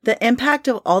 the impact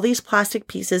of all these plastic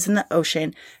pieces in the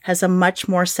ocean has a much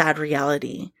more sad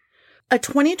reality. A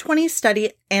 2020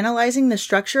 study analyzing the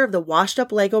structure of the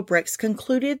washed-up Lego bricks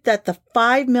concluded that the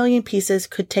 5 million pieces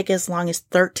could take as long as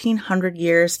 1,300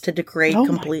 years to degrade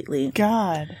completely. My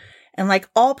God. And like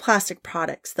all plastic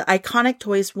products, the iconic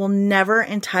toys will never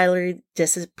entirely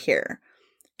disappear.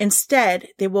 Instead,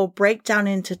 they will break down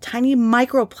into tiny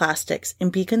microplastics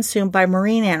and be consumed by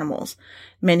marine animals.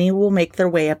 Many will make their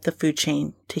way up the food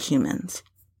chain to humans.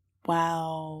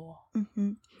 Wow.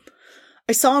 Mm-hmm.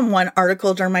 I saw in one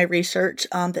article during my research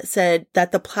that said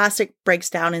that the plastic breaks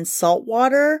down in salt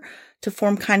water to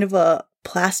form kind of a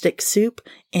plastic soup.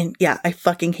 And yeah, I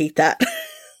fucking hate that.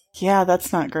 Yeah,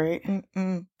 that's not great.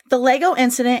 Mm-mm. The Lego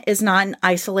incident is not an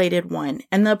isolated one,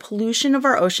 and the pollution of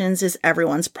our oceans is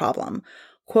everyone's problem.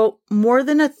 Quote, more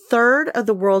than a third of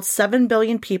the world's 7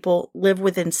 billion people live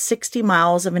within 60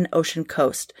 miles of an ocean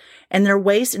coast, and their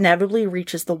waste inevitably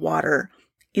reaches the water,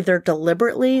 either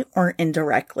deliberately or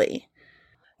indirectly.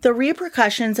 The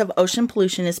repercussions of ocean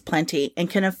pollution is plenty and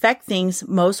can affect things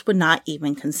most would not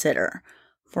even consider.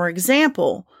 For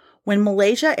example, when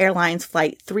Malaysia Airlines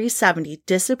Flight 370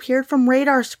 disappeared from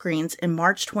radar screens in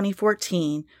March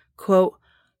 2014, quote,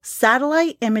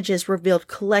 satellite images revealed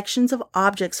collections of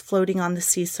objects floating on the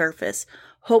sea surface.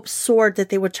 Hopes soared that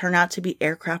they would turn out to be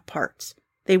aircraft parts.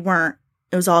 They weren't.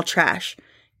 It was all trash.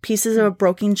 Pieces of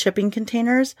broken shipping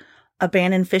containers,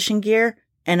 abandoned fishing gear,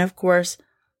 and of course,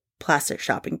 plastic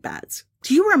shopping bags.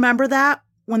 Do you remember that?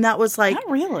 When that was like... Not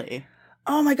really.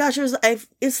 Oh my gosh,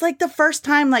 it's like the first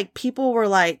time like people were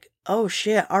like, oh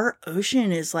shit, our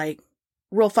ocean is like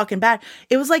real fucking bad.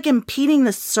 It was like impeding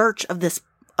the search of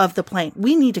the plane.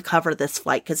 We need to cover this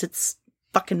flight because it's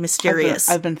fucking mysterious.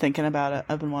 I've been thinking about it.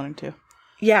 I've been wanting to.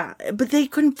 Yeah, but they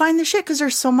couldn't find the shit because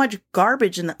there's so much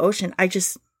garbage in the ocean.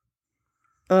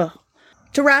 Ugh.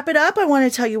 To wrap it up, I want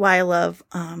to tell you why I love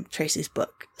Tracy's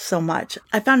book so much.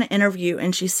 I found an interview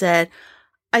and she said,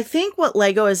 I think what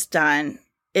Lego has done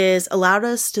is allowed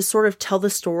us to sort of tell the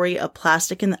story of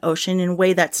plastic in the ocean in a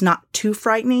way that's not too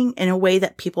frightening, in a way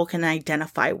that people can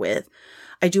identify with.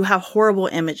 I do have horrible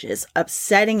images,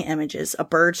 upsetting images, a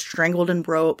bird strangled in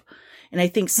rope. And I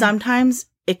think sometimes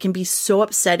it can be so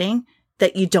upsetting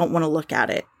that you don't want to look at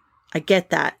it. I get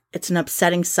that. It's an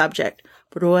upsetting subject.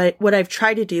 But what I've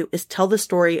tried to do is tell the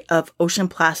story of ocean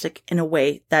plastic in a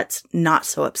way that's not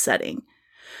so upsetting.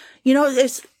 You know,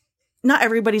 it's not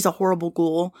everybody's a horrible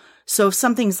ghoul. So if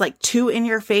something's like too in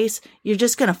your face, you're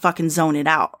just going to fucking zone it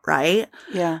out, right?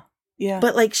 Yeah. Yeah.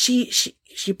 But like she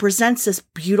presents this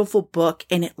beautiful book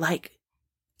and it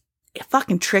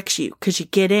fucking tricks you because you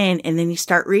get in and then you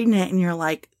start reading it and you're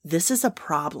like, this is a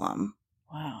problem.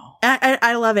 Wow.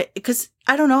 I love it because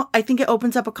I don't know. I think it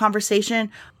opens up a conversation.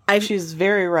 She's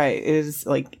very right. It is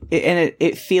like,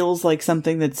 it feels like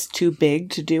something that's too big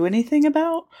to do anything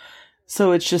about.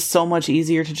 So it's just so much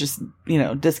easier to just,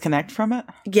 disconnect from it.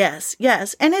 Yes.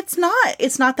 And it's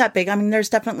not that big. I mean, there's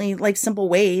definitely like simple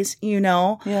ways,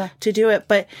 to do it.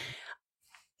 But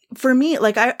for me,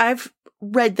 like I've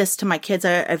read this to my kids.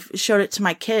 I've showed it to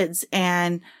my kids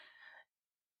and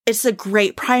it's a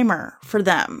great primer for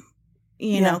them,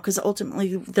 know, because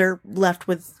ultimately they're left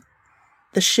with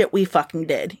the shit we fucking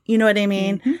did. You know what I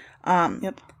mean? Mm-hmm.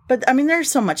 Yep. But I mean, there's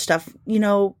so much stuff,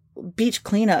 beach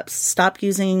cleanups, stop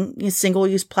using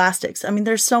single-use plastics. I mean,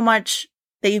 there's so much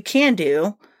that you can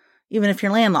do, even if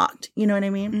you're landlocked. You know what I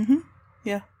mean? Mm-hmm.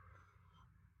 Yeah.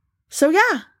 So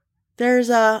yeah, there's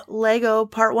a Lego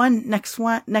Part 1. Next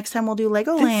time we'll do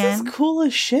Legoland. This is cool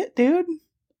as shit, dude.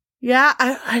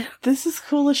 Yeah, this is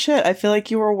cool as shit. I feel like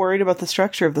you were worried about the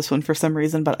structure of this one for some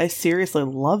reason, but I seriously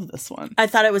love this one. I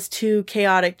thought it was too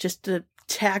chaotic just to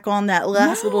tack on that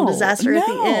last little disaster at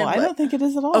the end. I don't think it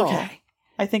is at all. Okay.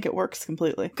 I think it works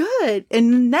completely. Good.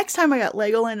 And next time I got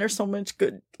Legoland, there's so much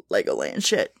good Legoland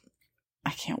shit.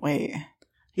 I can't wait.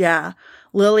 Yeah.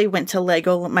 Lily went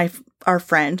to our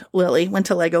friend Lily went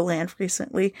to Legoland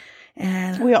recently.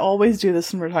 And we always do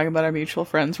this when we're talking about our mutual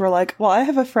friends. We're like, well, I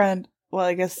have a friend. Well,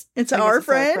 I guess it's our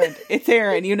friend. It's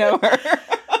Erin. You know her.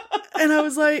 And I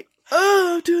was like,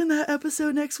 oh, doing that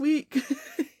episode next week.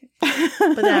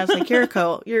 But then I was like, you're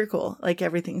cool. You're cool. Like,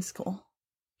 everything's cool.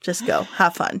 Just go.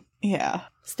 Have fun. Yeah.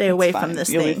 Stay away from this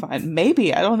You'll thing. Be fine.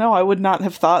 Maybe. I don't know. I would not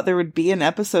have thought there would be an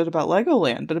episode about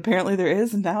Legoland, but apparently there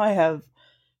is, and now I have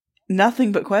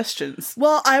nothing but questions.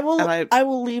 Well, I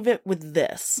will leave it with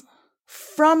this.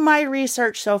 From my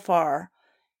research so far,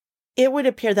 it would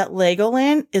appear that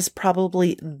Legoland is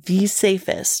probably the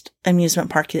safest amusement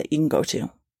park that you can go to.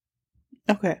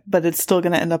 Okay, but it's still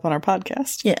going to end up on our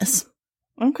podcast. Yes.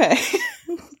 Okay.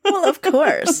 Well, of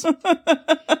course.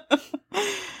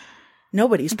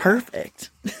 Nobody's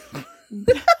perfect.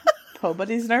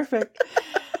 Nobody's perfect.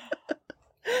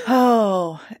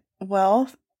 Oh, well,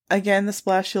 again, the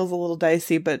splash feels a little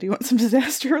dicey, but do you want some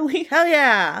disaster relief? Hell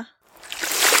yeah.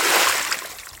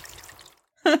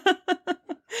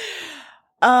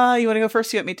 You want to go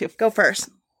first? You want me to? Go first.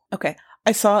 Okay.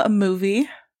 I saw a movie,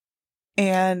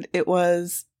 and it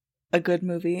was a good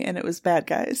movie, and it was Bad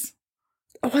Guys.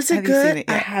 Was it good?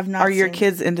 I have not. Are your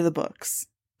kids into the books?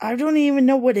 I don't even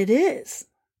know what it is.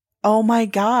 Oh my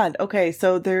God. Okay.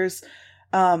 So there's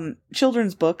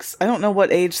children's books. I don't know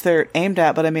what age they're aimed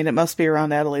at, but I mean, it must be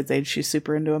around Adelaide's age. She's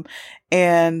super into them.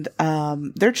 And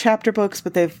they're chapter books,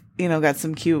 but they've, got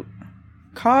some cute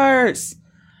cars.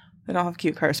 They don't have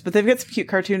cute cars, but they've got some cute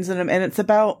cartoons in them. And it's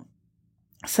about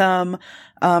some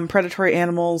predatory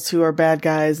animals who are bad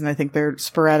guys, and I think they're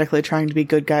sporadically trying to be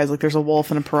good guys. Like there's a wolf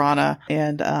and a piranha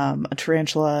and a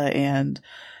tarantula and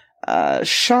a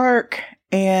shark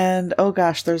and oh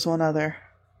gosh, there's one other.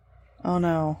 Oh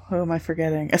no, who am I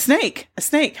forgetting? A snake.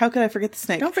 How could I forget the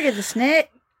snake? Don't forget the snake.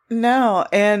 No,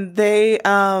 and they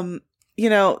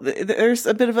there's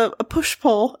a bit of a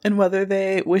push-pull in whether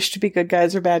they wish to be good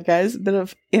guys or bad guys, a bit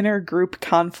of inner group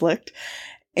conflict.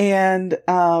 And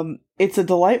it's a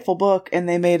delightful book, and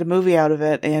they made a movie out of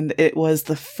it, and it was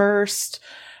the first,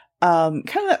 kind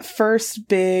of that first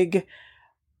big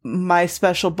My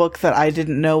Special Book that I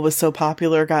didn't know was so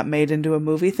popular got made into a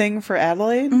movie thing for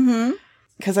Adelaide. Mm-hmm.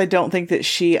 Because I don't think that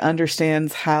she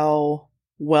understands how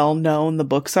well known the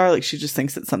books are. Like, she just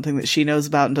thinks it's something that she knows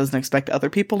about and doesn't expect other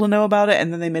people to know about it.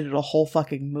 And then they made it a whole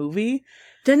fucking movie.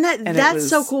 That's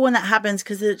so cool when that happens,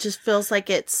 because it just feels like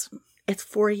it's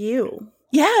for you.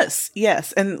 Yes.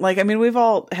 And we've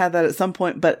all had that at some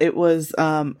point, but it was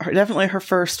definitely her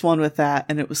first one with that,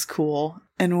 and it was cool.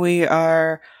 And we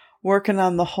are working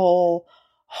on the whole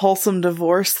wholesome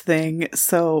divorce thing.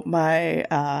 So my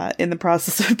in the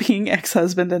process of being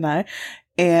ex-husband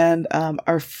and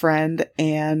our friend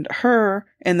and her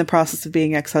in the process of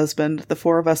being ex-husband, the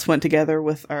four of us went together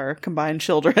with our combined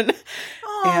children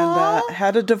and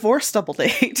had a divorce double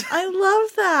date. I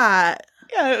love that.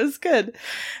 Yeah, it was good.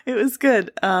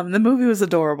 The movie was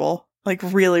adorable, like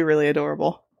really, really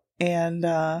adorable. And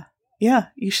yeah,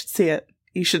 you should see it.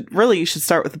 You should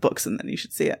start with the books and then you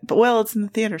should see it. But it's in the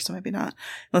theater, so maybe not.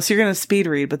 Unless you're going to speed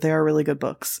read, but they are really good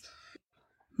books.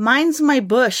 Mine's my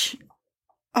Bush.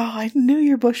 Oh, I knew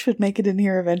your Bush would make it in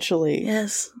here eventually.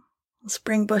 Yes. Let's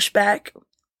bring Bush back.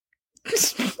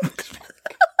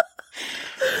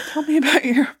 Tell me about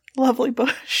your lovely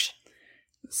Bush.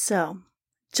 So,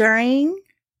 and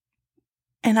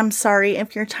I'm sorry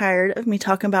if you're tired of me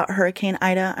talking about Hurricane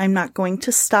Ida, I'm not going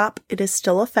to stop. It is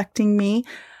still affecting me.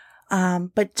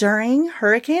 But during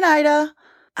Hurricane Ida,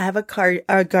 I have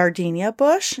a gardenia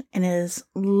bush, and it is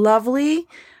lovely.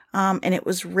 And it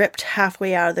was ripped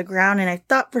halfway out of the ground, and I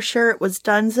thought for sure it was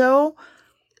donezo,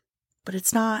 but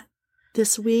it's not.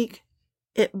 This week,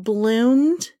 it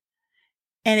bloomed,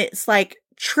 and it's like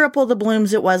triple the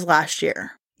blooms it was last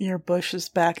year. Your bush is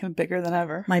back and bigger than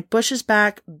ever. My bush is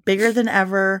back, bigger than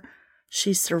ever.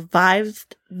 She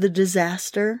survived the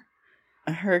disaster.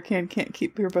 A hurricane can't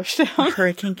keep your bush down. A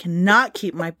hurricane cannot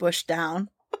keep my bush down.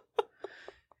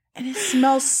 And it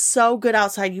smells so good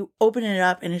outside. You open it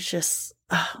up and it's just,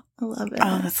 I love it.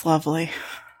 Oh, that's lovely.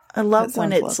 I love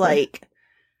when it's lovely. Like,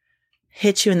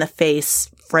 hits you in the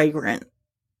face, fragrant.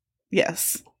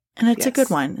 Yes. And it's a good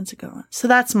one. It's a good one. So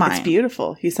that's mine. It's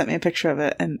beautiful. You sent me a picture of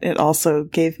it, and it also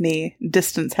gave me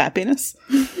distance happiness.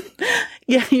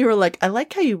 Yeah, you were like, I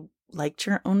like how you liked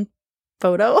your own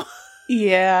photo.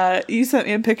 Yeah, you sent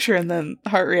me a picture and then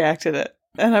heart reacted it.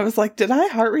 And I was like, did I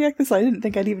heart react this? I didn't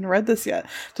think I'd even read this yet.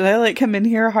 Did I come in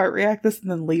here, heart react this,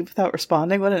 and then leave without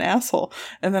responding? What an asshole.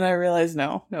 And then I realized,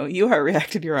 no, you heart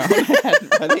reacted your own. I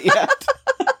hadn't read it yet.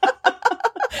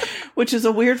 Which is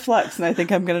a weird flex, and I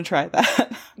think I'm going to try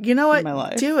that. You know what? In my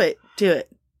life. Do it.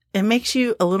 It makes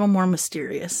you a little more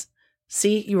mysterious.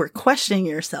 See, you were questioning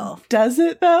yourself. Does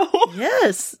it though?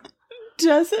 Yes.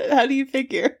 Does it? How do you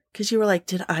figure? Because you were like,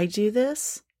 did I do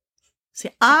this? See,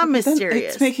 I'm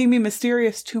mysterious. It's making me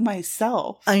mysterious to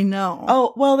myself. I know.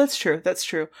 Oh, well, that's true. That's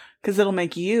true. Because it'll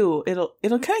make you, it'll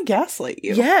kind of gaslight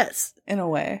you. Yes. In a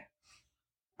way.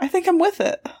 I think I'm with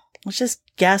it. Let's just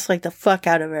gaslight the fuck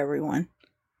out of everyone.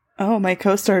 Oh, my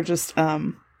co-star just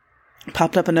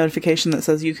popped up a notification that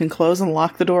says you can close and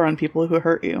lock the door on people who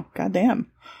hurt you.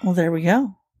 Goddamn. Well, there we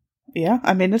go. Yeah,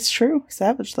 I mean, it's true.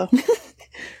 Savage, though.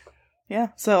 Yeah,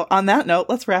 so on that note,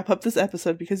 let's wrap up this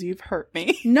episode because you've hurt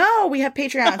me. No, we have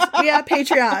Patreons. We have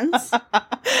Patreons.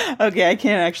 Okay, I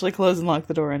can't actually close and lock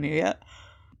the door on you yet.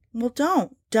 Well,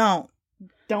 don't. Don't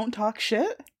talk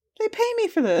shit? They pay me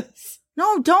for this.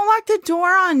 No, don't lock the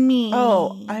door on me.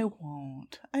 Oh, I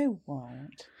won't.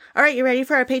 All right, you ready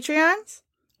for our Patreons?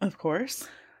 Of course.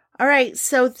 All right,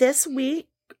 so this week,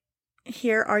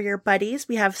 here are your buddies.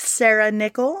 We have Sarah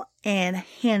Nickel and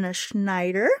Hannah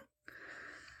Schneider.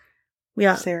 We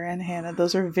have Sarah and Hannah,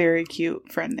 those are very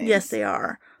cute friend names. Yes, they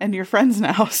are. And you're friends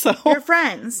now, so. You're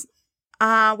friends.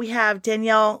 We have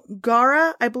Danielle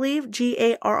Gara, I believe,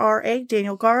 Garra,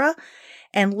 Daniel Gara,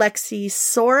 and Lexi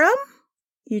Sorum.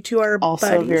 You two are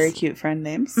also buddies. Very cute friend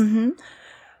names. Mm-hmm.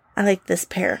 I like this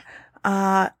pair.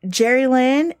 Jerry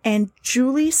Lynn and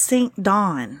Julie St.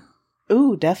 Dawn.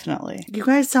 Ooh, definitely. You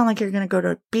guys sound like you're going to go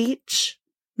to a beach.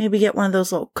 Maybe get one of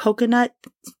those little coconut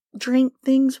drink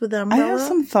things with the umbrella. I have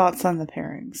some thoughts on the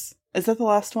pairings. Is that the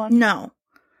last one? No.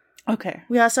 Okay.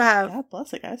 We also have... God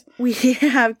bless it, guys. We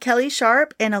have Kelly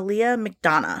Sharp and Aaliyah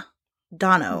McDonough.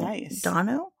 Nice.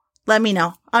 Dono? Let me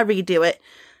know. I'll redo it.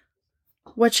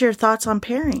 What's your thoughts on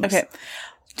pairings? Okay.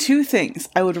 2 things.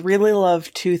 I would really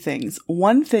love 2 things.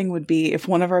 One thing would be if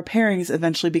one of our pairings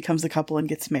eventually becomes a couple and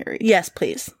gets married. Yes,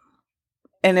 please.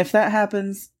 And if that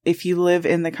happens, if you live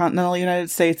in the continental United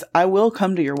States, I will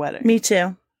come to your wedding. Me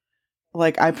too.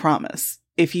 Like, I promise.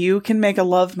 If you can make a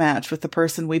love match with the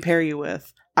person we pair you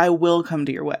with, I will come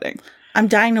to your wedding. I'm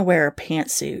dying to wear a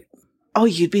pantsuit. Oh,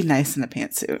 you'd be nice in a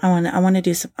pantsuit. I want to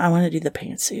do the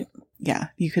pantsuit. Yeah,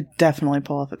 you could definitely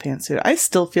pull off a pantsuit. I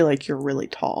still feel like you're really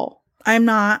tall. I'm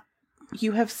not.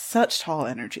 You have such tall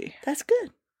energy. That's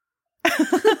good.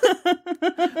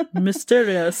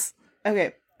 Mysterious.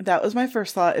 Okay, that was my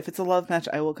first thought. If it's a love match,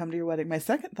 I will come to your wedding. My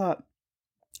second thought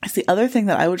is the other thing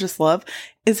that I would just love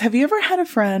is, have you ever had a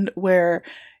friend where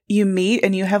you meet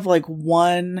and you have like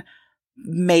one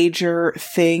major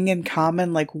thing in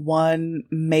common, like one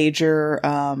major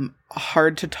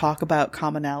hard to talk about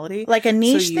commonality? Like a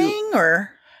niche thing,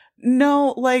 or?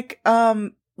 No, like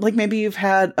maybe you've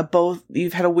had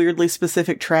a weirdly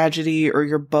specific tragedy, or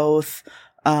you're both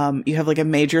you have like a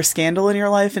major scandal in your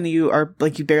life and you are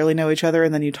like, you barely know each other,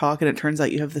 and then you talk and it turns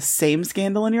out you have the same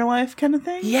scandal in your life kind of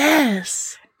thing.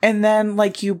 Yes. And then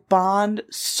like you bond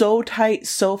so tight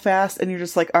so fast and you're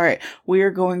just like, all right, we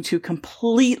are going to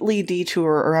completely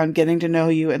detour around getting to know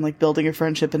you and like building a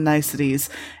friendship and niceties.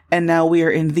 And now we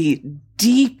are in the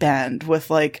deep end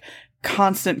with like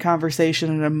constant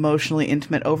conversation and emotionally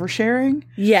intimate oversharing.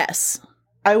 Yes.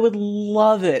 I would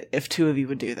love it if 2 of you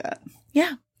would do that.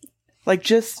 Yeah. Like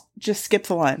just skip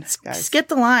the line, guys. Skip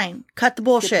the line. Cut the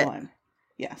bullshit. Skip the line.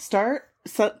 Yeah.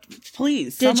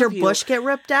 Please. Did your bush get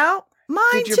ripped out?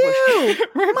 Mine too.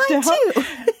 Mine too.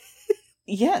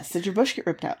 Yes. Did your bush get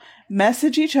ripped out?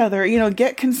 Message each other.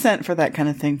 Get consent for that kind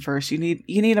of thing first. You need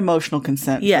emotional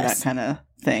consent for that kind of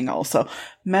thing. Also,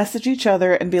 message each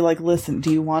other and be like, "Listen,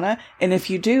 do you wanna?" And if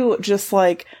you do, just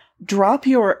like drop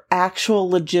your actual,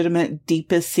 legitimate,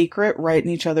 deepest secret right in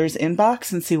each other's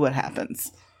inbox and see what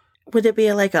happens. Would it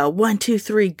be like a 1, 2,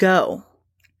 3, go?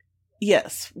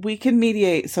 Yes, we can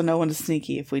mediate so no one is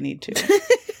sneaky if we need to.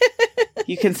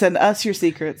 You can send us your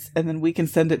secrets, and then we can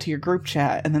send it to your group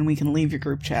chat, and then we can leave your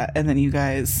group chat, and then you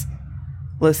guys,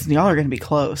 listen, y'all are going to be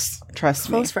close. Trust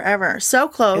me. Close forever. So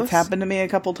close. It's happened to me a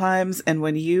couple times, and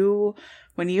when you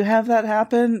have that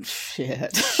happen,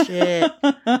 shit.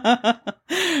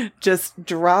 Just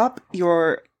drop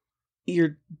your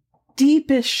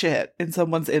deepest shit in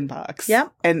someone's inbox.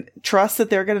 Yep. And trust that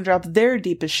they're going to drop their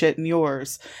deepest shit in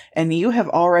yours. And you have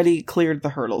already cleared the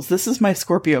hurdles. This is my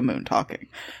Scorpio moon talking.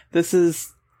 This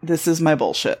is my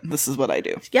bullshit. This is what I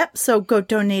do. Yep. So go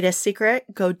donate a secret.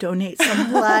 Go donate some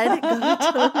blood.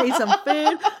 Go donate some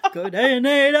food. Go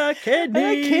donate a kidney.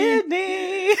 A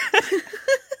kidney.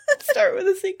 Start with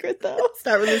a secret, though.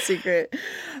 Start with a secret.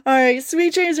 All right.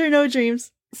 Sweet dreams or no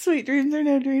dreams? Sweet dreams or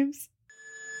no dreams?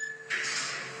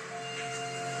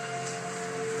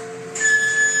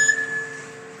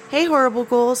 Hey, Horrible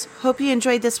Ghouls. Hope you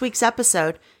enjoyed this week's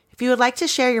episode. If If you would like to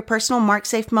share your personal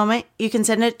MarkSafe moment, you can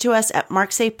send it to us at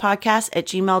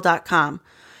marksafepodcast@gmail.com.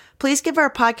 Please give our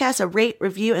podcast a rate,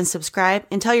 review, and subscribe,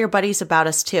 and tell your buddies about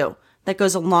us too. That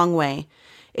goes a long way.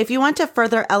 If you want to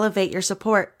further elevate your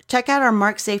support, check out our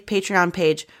MarkSafe Patreon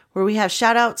page, where we have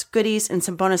shoutouts, goodies, and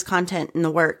some bonus content in the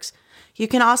works. You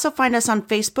can also find us on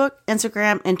Facebook,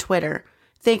 Instagram, and Twitter.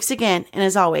 Thanks again, and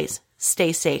as always,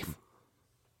 stay safe.